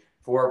be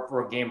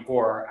for Game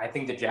 4? I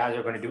think the Jazz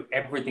are going to do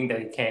everything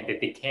that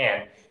they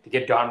can to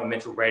get Donovan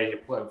Mitchell ready to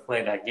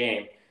play that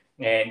game.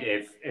 And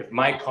if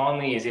Mike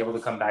Conley is able to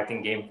come back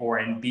in Game 4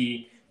 and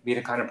be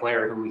the kind of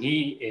player who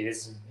he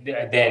is,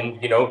 then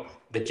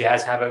the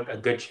Jazz have a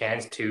good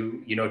chance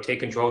to take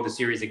control of the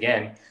series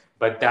again.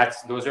 But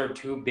those are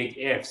two big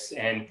ifs,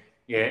 and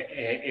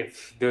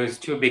if those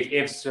two big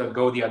ifs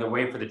go the other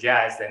way for the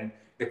Jazz, then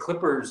the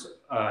Clippers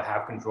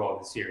have control of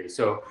the series.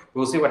 So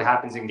we'll see what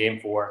happens in Game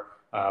 4.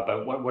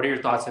 But what are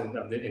your thoughts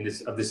of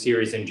the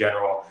series in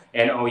general?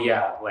 And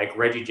like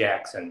Reggie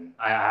Jackson,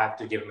 I have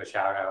to give him a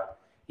shout out.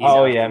 He's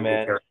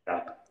man,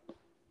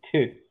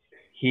 dude,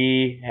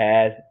 he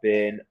has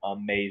been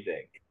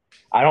amazing.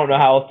 I don't know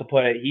how else to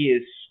put it. He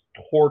is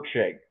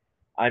torching.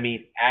 I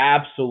mean,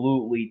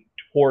 absolutely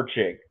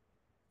torching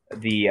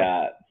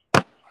the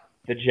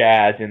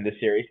Jazz in the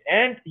series,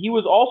 and he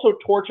was also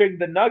torching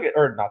the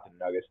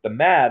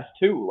Mavs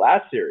too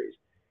last series.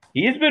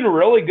 He's been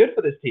really good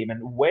for this team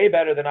and way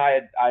better than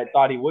I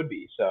thought he would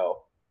be.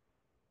 So,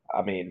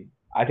 I mean,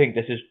 I think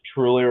this is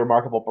truly a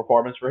remarkable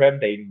performance for him.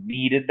 They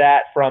needed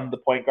that from the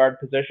point guard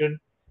position.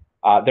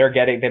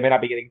 They may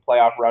not be getting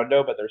playoff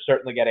Rondo, but they're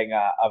certainly getting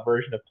a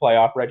version of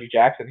playoff Reggie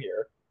Jackson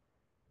here.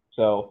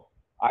 So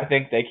I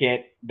think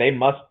they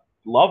must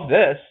love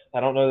this. I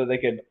don't know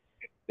that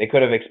they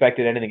could have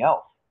expected anything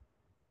else.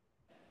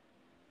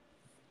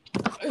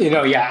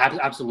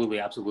 Absolutely.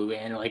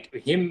 And like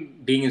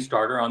him being a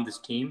starter on this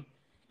team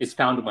is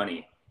found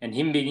money, and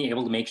him being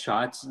able to make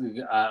shots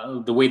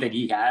the way that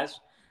he has,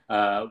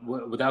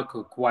 without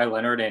Kawhi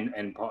Leonard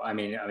and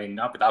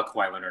not without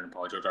Kawhi Leonard and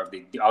Paul George.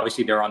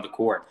 Obviously, they're on the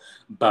court,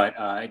 but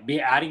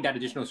adding that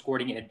additional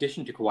scoring in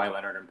addition to Kawhi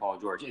Leonard and Paul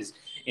George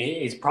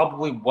is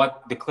probably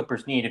what the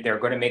Clippers need if they're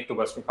going to make the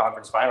Western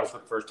Conference Finals for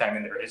the first time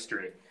in their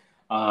history.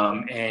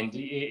 And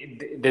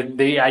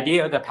the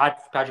idea that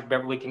Patrick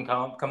Beverley can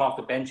come off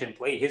the bench and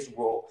play his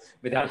role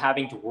without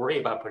having to worry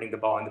about putting the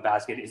ball in the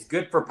basket is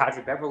good for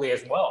Patrick Beverley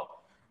as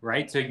well,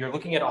 right? So you're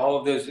looking at all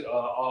of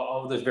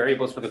those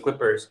variables for the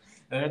Clippers.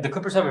 The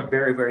Clippers have a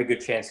very, very good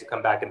chance to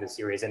come back in this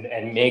series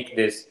and make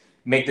this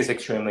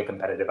extremely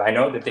competitive. I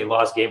know that they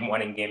lost Game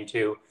 1 and Game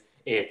 2.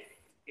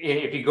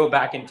 If you go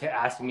back into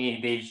asking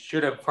me, they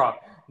should have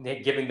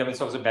given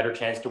themselves a better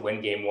chance to win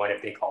Game 1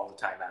 if they called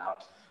the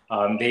timeout.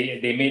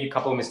 They made a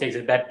couple of mistakes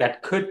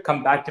that could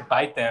come back to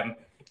bite them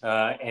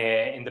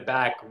in the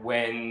back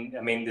when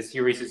the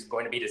series is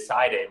going to be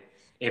decided.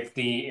 If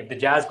the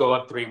Jazz go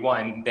up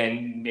 3-1,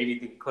 then maybe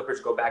the Clippers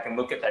go back and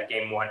look at that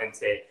game one and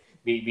say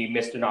we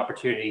missed an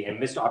opportunity, and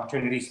missed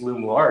opportunities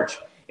loom large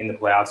in the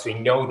playoffs. We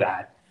know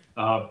that.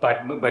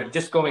 But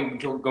just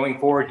going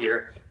forward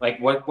here, like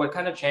what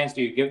kind of chance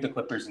do you give the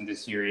Clippers in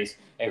this series?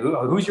 And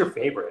who's your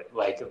favorite?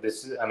 Like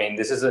this,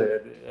 this is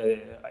a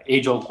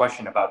age old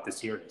question about the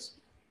series.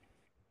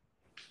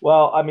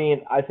 Well, I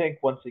mean, I think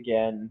once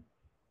again,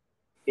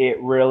 it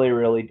really,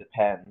 really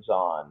depends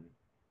on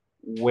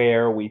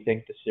where we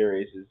think the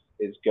series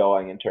is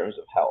going in terms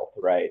of health,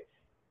 right?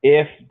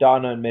 If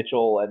Donovan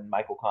Mitchell and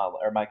Mike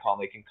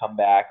Conley can come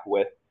back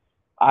with,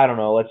 I don't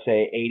know, let's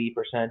say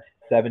 80%,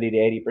 70 to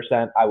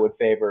 80%, I would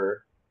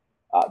favor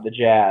the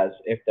Jazz.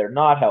 If they're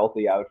not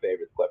healthy, I would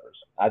favor the Clippers.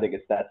 I think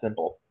it's that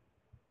simple.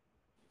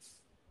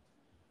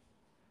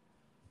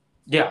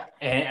 Yeah,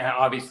 and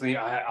obviously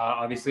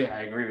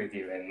I agree with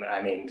you, and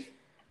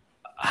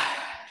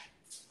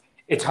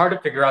it's hard to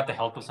figure out the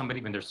health of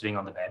somebody when they're sitting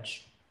on the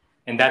bench,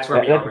 and that's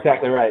where that's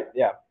exactly right.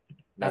 Yeah,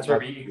 that's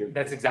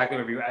exactly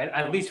where we are.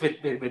 At least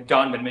with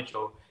Donovan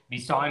Mitchell, we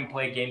saw him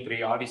play Game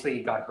 3. Obviously,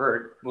 he got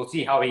hurt. We'll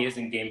see how he is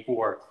in Game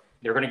 4.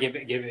 They're going to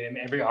give him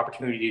every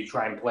opportunity to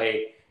try and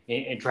play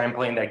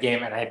in that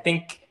game. And I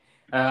think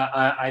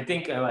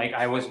like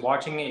I was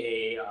watching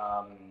a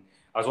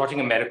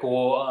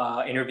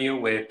medical interview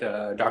with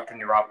Dr.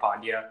 Nirav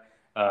Pandya.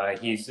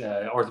 He's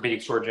an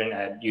orthopedic surgeon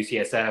at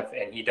UCSF,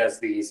 and he does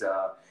these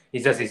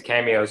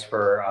cameos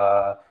for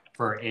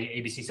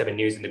ABC 7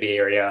 News in the Bay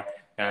Area.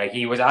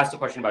 He was asked a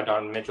question about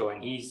Donovan Mitchell,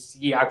 and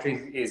he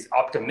actually is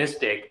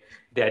optimistic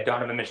that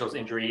Donovan Mitchell's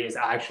injury is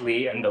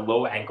actually in the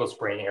low ankle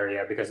sprain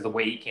area because of the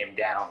way he came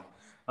down,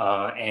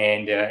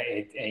 and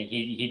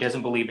he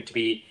doesn't believe it to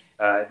be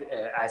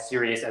as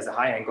serious as a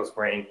high ankle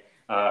sprain.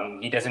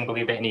 He doesn't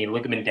believe that any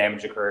ligament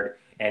damage occurred,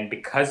 and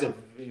because of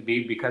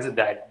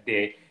that,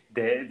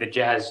 the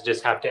Jazz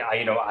just have to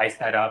ice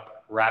that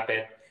up, wrap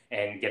it,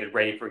 and get it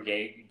ready for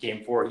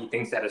game 4. He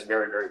thinks that is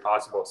very, very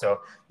possible.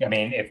 So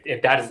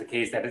if that is the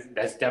case,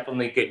 that's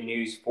definitely good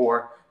news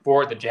for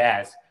the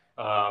Jazz.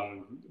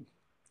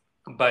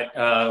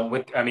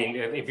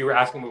 If you were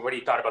asking me what he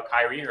thought about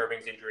Kyrie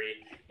Irving's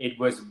injury, it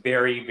was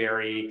very,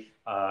 very,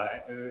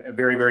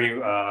 very, very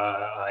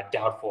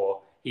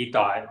doubtful. He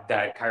thought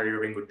that Kyrie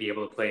Irving would be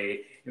able to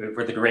play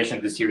for the duration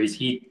of the series.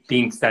 He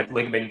thinks that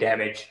ligament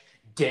damage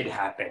did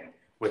happen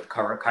with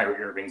Kyrie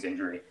Irving's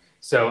injury.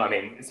 So,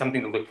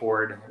 something to look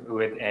forward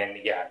with. And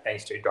yeah,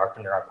 thanks to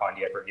Dr. Nirav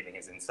Pandya for giving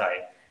his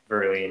insight. I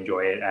really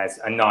enjoy it as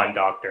a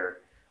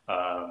non-doctor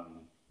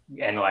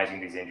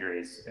analyzing these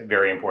injuries.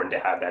 Very important to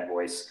have that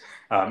voice.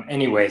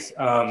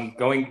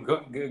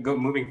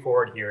 Moving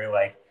forward here,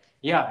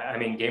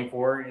 Game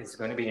 4 is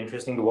going to be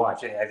interesting to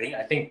watch. I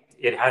think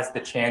it has the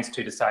chance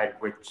to decide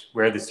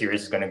where the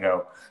series is going to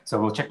go. So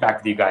we'll check back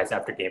with you guys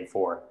after Game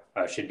 4.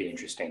 Should be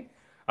interesting.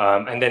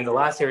 And then the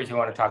last series we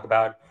want to talk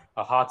about,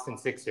 Hawks and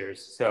Sixers.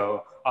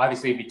 So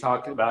obviously we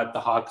talked about the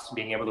Hawks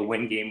being able to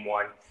win Game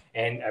 1,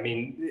 and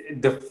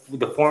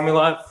the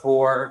formula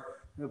for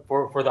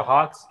the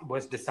Hawks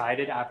was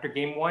decided after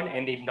Game 1,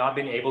 and they've not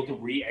been able to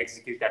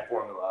re-execute that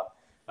formula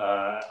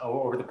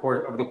over the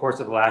course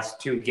of the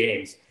last 2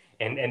 games.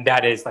 And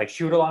that is like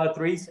shoot a lot of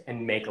threes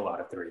and make a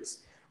lot of threes,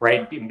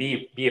 right?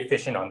 Be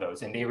efficient on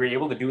those. And they were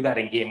able to do that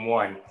in Game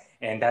 1,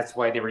 and that's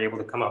why they were able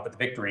to come up with the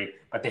victory.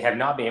 But they have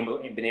not been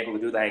able to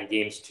do that in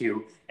Games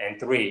 2 and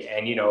 3.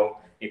 And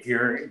if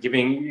you're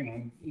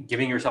giving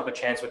yourself a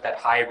chance with that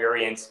high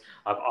variance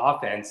of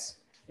offense,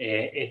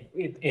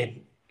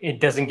 it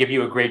doesn't give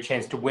you a great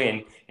chance to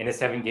win in a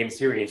 7-game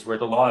series where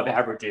the law of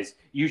averages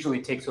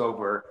usually takes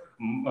over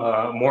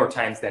more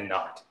times than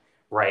not,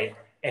 right?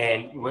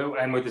 And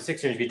with the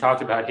Sixers, we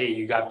talked about, hey,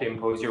 you got to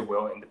impose your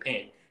will in the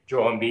paint.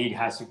 Joel Embiid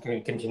has to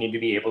continue to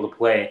be able to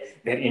play.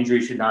 That injury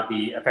should not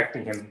be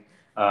affecting him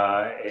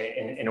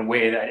in a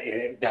way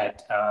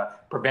that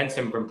prevents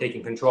him from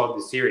taking control of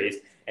the series.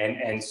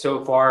 And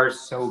so far,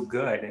 so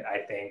good, I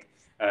think.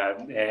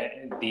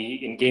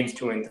 In Games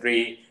 2 and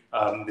 3,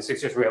 the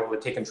Sixers were able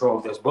to take control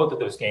of both of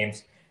those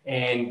games,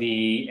 and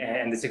the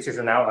Sixers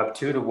are now up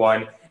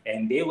 2-1,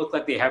 and they look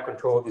like they have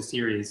control of the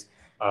series.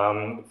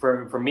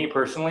 For me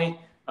personally,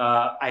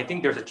 I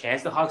think there's a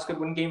chance the Hawks could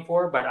win Game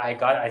 4, but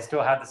I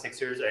still have the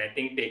Sixers, and I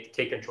think they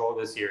take control of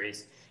the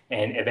series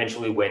and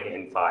eventually win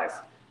in 5.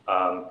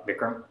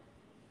 Vikram?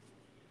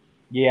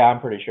 Yeah, I'm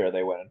pretty sure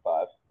they win in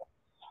 5.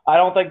 I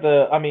don't think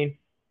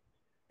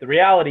the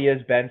reality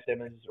is Ben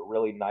Simmons is a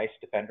really nice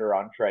defender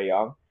on Trae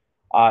Young.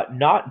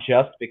 Not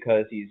just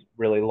because he's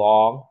really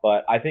long,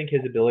 but I think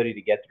his ability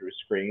to get through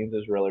screens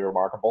is really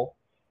remarkable.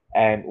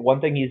 And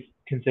one thing he's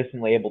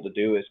consistently able to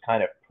do is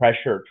kind of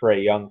pressure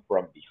Trae Young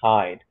from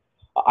behind.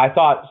 I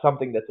thought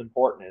something that's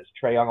important is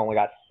Trae Young only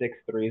got 6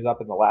 threes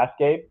up in the last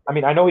game.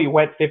 I know he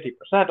went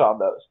 50% on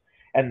those,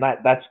 and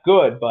that's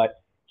good,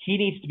 but he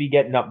needs to be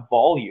getting up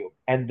volume.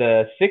 And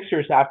the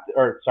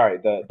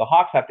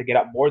Hawks have to get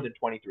up more than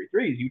 23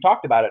 threes. You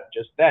talked about it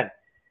just then.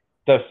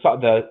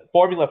 The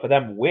formula for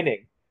them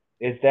winning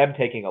is them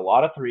taking a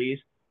lot of threes,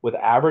 with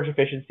average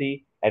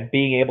efficiency and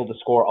being able to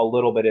score a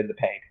little bit in the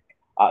paint.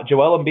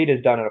 Joel Embiid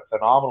has done a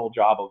phenomenal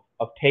job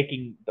of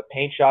taking the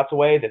paint shots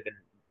away.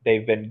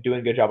 They've been doing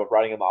a good job of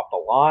running them off the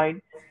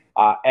line,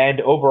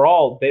 and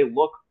overall they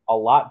look a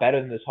lot better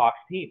than this Hawks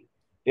team.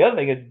 The other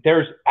thing is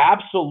there's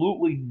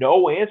absolutely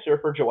no answer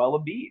for Joel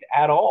Embiid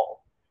at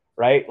all,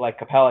 right? Like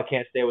Capella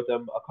can't stay with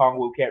him,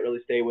 Okongwu can't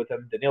really stay with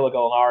him, Danilo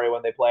Gallinari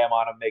when they play him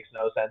on him makes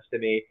no sense to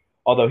me.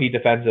 Although he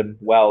defends him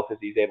well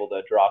because he's able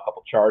to draw a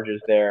couple charges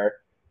there.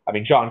 I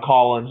mean, John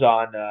Collins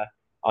on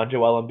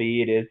Joel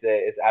Embiid is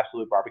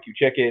absolute barbecue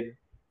chicken.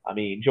 I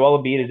mean,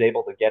 Joel Embiid is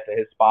able to get to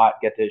his spot,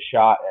 get to his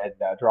shot, and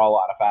draw a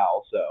lot of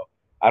fouls. So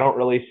I don't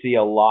really see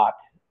a lot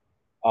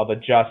of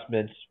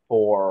adjustments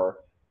for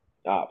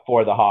the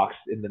Hawks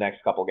in the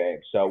next couple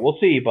games. So we'll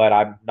see, but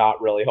I'm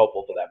not really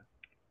hopeful for them.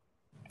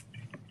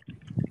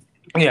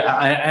 Yeah,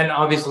 and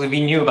obviously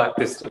we knew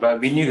this about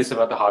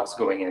the Hawks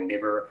going in. They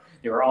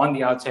were on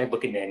the outside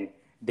looking in.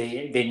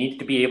 They needed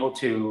to be able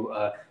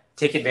to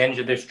take advantage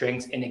of their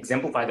strengths and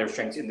exemplify their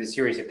strengths in this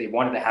series if they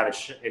wanted to have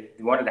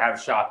a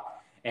shot.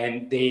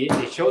 And they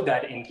showed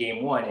that in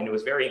game one, and it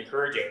was very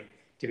encouraging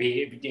to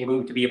be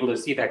able to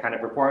see that kind of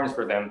performance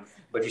for them.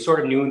 But you sort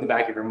of knew in the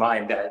back of your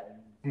mind that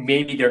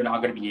maybe they're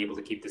not going to be able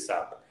to keep this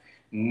up.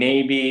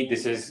 Maybe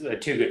this is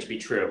too good to be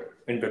true,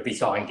 what we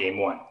saw in game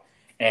one.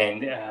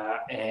 And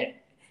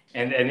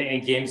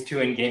in games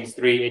 2 and games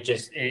 3,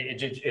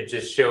 it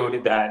just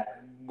showed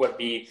that what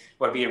we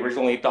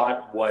originally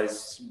thought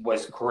was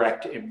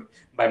correct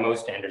by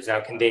most standards.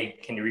 Now, can they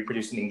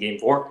reproduce it in game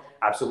 4?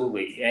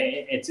 Absolutely.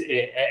 At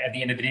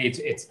the end of the day,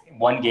 it's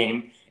one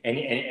game, and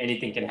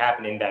anything can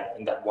happen in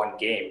that one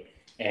game.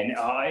 And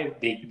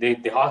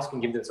the Hawks can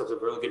give themselves a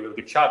really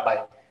good shot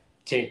by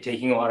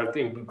creating a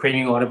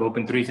lot of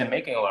open threes and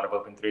making a lot of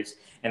open threes.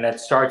 And that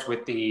starts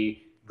with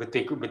the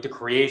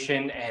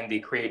creation and the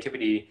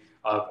creativity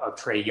of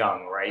Trae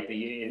Young, right?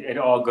 It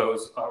all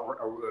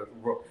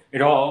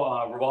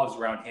revolves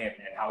around him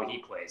and how he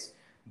plays.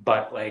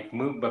 But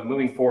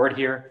moving forward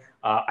here,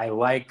 I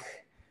like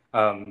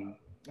the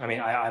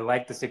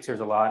Sixers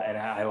a lot, and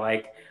I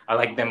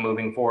like them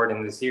moving forward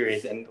in the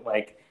series. And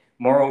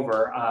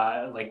moreover,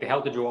 the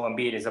health of Joel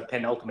Embiid is of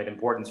penultimate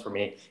importance for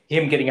me.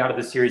 Him getting out of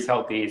the series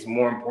healthy is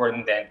more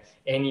important than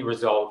any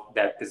result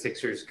that the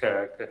Sixers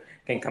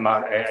can come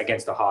out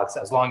against the Hawks.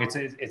 As long as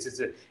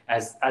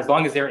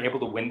they're able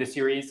to win the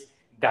series,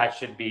 that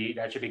should be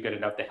good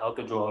enough. The health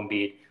of Joel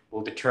Embiid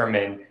will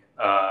determine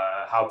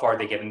how far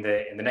they get in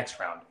the next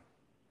round.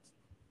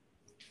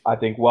 I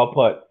think well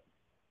put.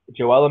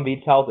 Joel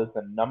Embiid's health is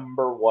the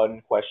number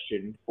one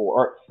question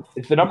or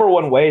it's the number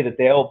one way that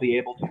they'll be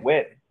able to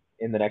win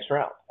in the next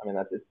round. I mean,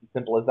 it's as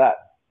simple as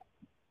that.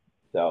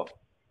 So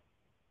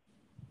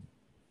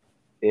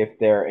if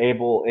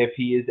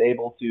he is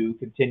able to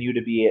continue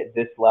to be at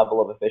this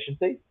level of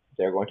efficiency,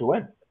 they're going to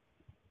win.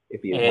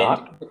 If he is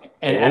not,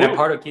 and a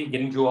part of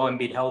getting Joel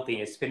Embiid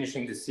healthy is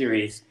finishing the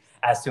series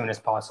as soon as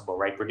possible,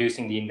 right?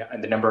 Reducing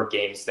the number of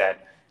games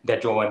that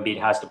Joel Embiid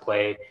has to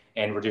play,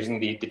 and reducing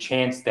the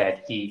chance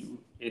that he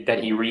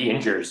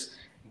re-injures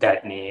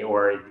that knee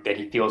or that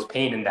he feels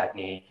pain in that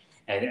knee,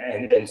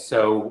 and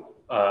so.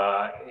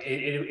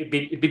 It'd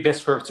be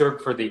best for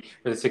the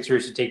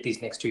Sixers to take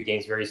these next 2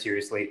 games very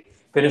seriously,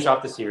 finish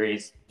off the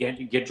series,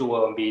 get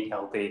Joel Embiid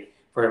healthy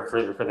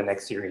for the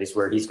next series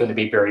where he's going to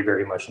be very,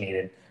 very much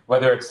needed.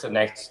 Whether it's the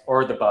Nets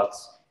or the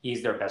Bucks,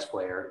 he's their best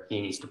player.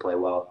 He needs to play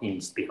well. He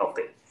needs to be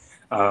healthy.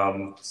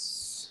 And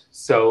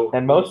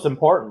most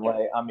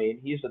importantly, I mean,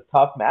 he's a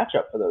tough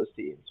matchup for those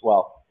teams.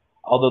 Well,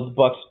 although the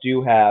Bucks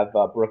do have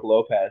Brook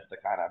Lopez to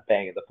kind of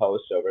bang at the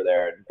post over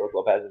there, and Brook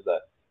Lopez is a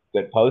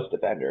good post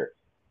defender.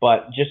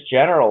 But just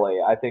generally,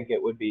 I think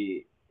it would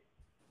be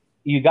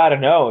 – you got to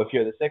know if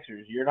you're the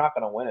Sixers, you're not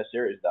going to win a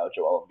series without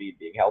Joel Embiid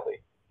being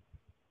healthy.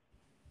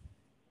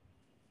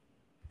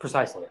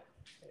 Precisely.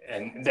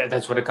 And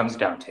that's what it comes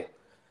down to.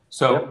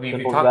 So we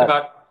talked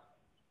about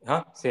 –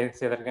 huh? Say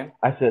that again?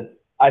 I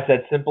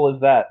said simple as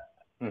that.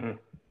 Mm-hmm.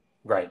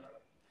 Right.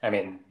 I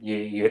mean,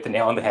 you hit the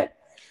nail on the head.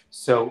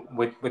 So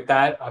with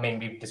that, I mean,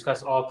 we've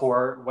discussed all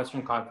 4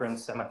 Western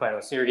Conference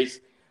semifinal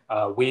series.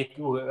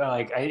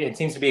 It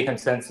seems to be a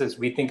consensus.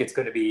 We think it's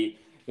going to be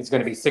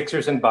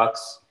Sixers and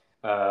Bucks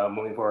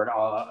moving forward.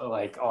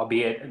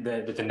 Albeit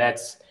the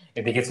Nets,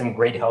 if they get some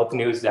great health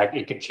news, that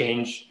it could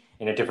change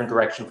in a different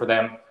direction for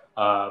them.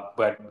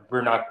 But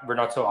we're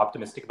not so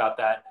optimistic about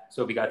that.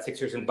 So we got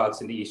Sixers and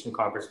Bucks in the Eastern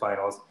Conference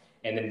Finals,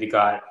 and then we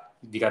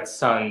got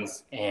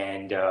Suns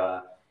and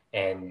I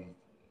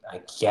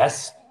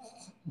guess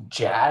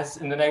Jazz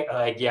in the next,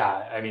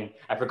 I mean,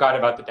 I forgot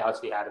about the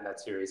doubts we had in that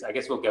series. I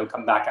guess we'll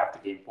come back after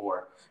game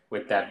 4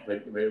 with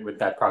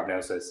that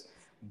prognosis.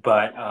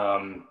 But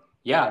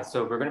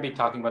so we're going to be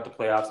talking about the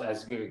playoffs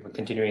as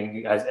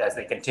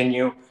they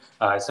continue.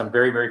 Some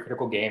very, very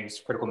critical games,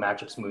 critical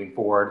matchups moving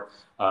forward.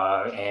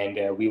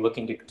 And we're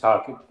looking to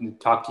talk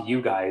to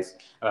you guys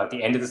at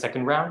the end of the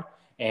second round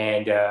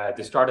and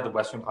the start of the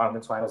Western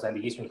Conference Finals and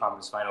the Eastern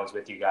Conference Finals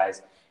with you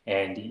guys.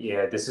 And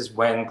this is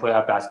when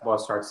playoff basketball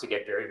starts to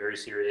get very, very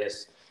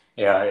serious.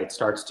 it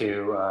starts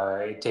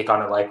to take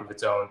on a life of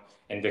its own.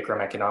 And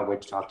Vikram, I cannot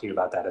wait to talk to you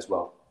about that as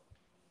well.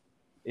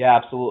 Yeah,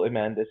 absolutely,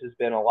 man. This has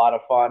been a lot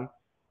of fun.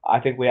 I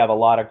think we have a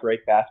lot of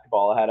great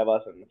basketball ahead of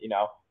us, and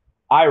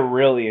I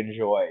really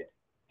enjoyed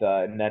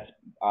the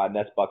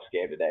Nets Bucks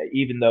game today.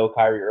 Even though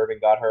Kyrie Irving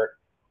got hurt,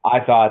 I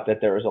thought that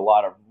there was a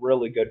lot of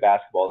really good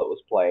basketball that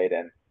was played,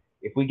 and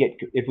if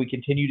we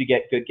continue to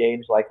get good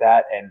games like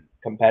that and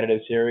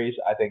competitive series,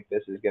 I think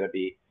this is going to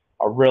be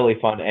a really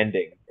fun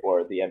ending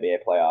for the NBA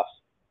playoffs.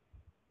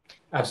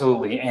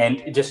 Absolutely.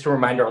 And just to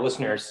remind our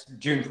listeners,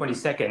 June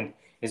 22nd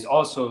is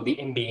also the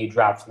NBA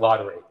draft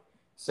lottery.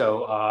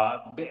 So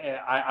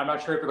I'm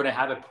not sure if we're going to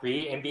have a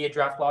pre-NBA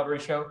draft lottery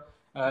show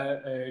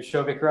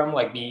Vikram.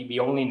 Like we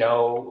only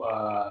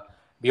know,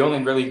 we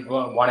only really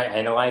want to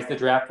analyze the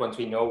draft once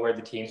we know where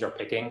the teams are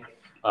picking.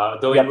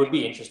 Though Yep. it would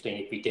be interesting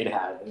if we did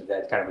have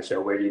that kind of a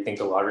show. Where do you think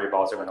the lottery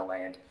balls are going to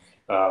land?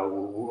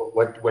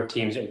 What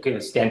teams are going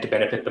to stand to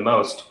benefit the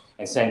most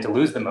and stand to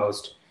lose the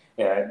most?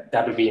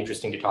 That would be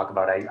interesting to talk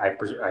about, I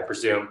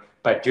presume.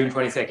 But June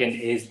 22nd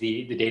is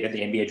the date of the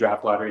NBA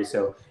draft lottery.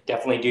 So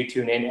definitely do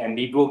tune in. And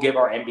we will give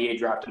our NBA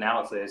draft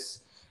analysis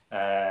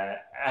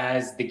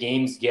as the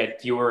games get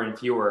fewer and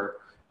fewer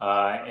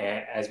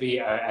as we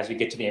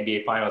get to the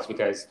NBA finals,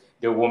 because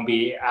there won't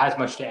be as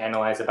much to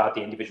analyze about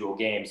the individual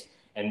games.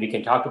 And we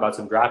can talk about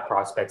some draft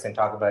prospects and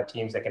talk about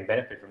teams that can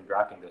benefit from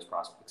drafting those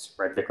prospects.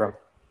 Right, Vikram?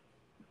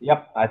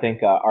 Yep, I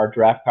think our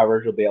draft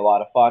coverage will be a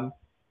lot of fun,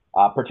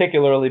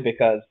 particularly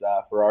because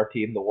for our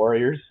team, the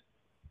Warriors,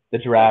 the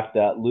draft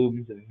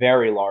looms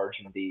very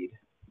large indeed.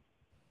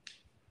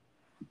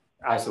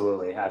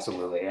 Absolutely,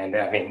 absolutely. And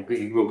I mean,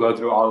 we'll go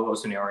through all of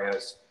those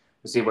scenarios.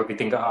 We'll see what we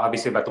think.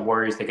 Obviously, about the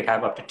Warriors, they could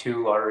have up to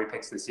 2 lottery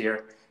picks this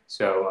year,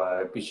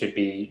 so it should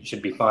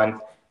be fun.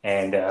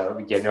 And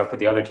for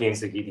the other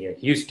teams, like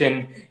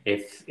Houston,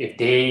 if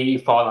they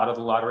fall out of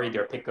the lottery,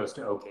 their pick goes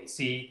to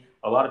OKC.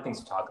 A lot of things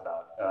to talk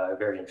about.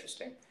 Very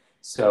interesting.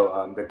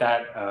 So with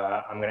that,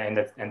 I'm going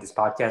to end this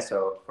podcast.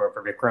 So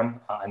for Vikram,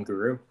 I'm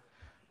Guru.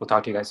 We'll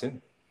talk to you guys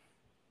soon.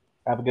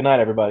 Have a good night,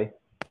 everybody.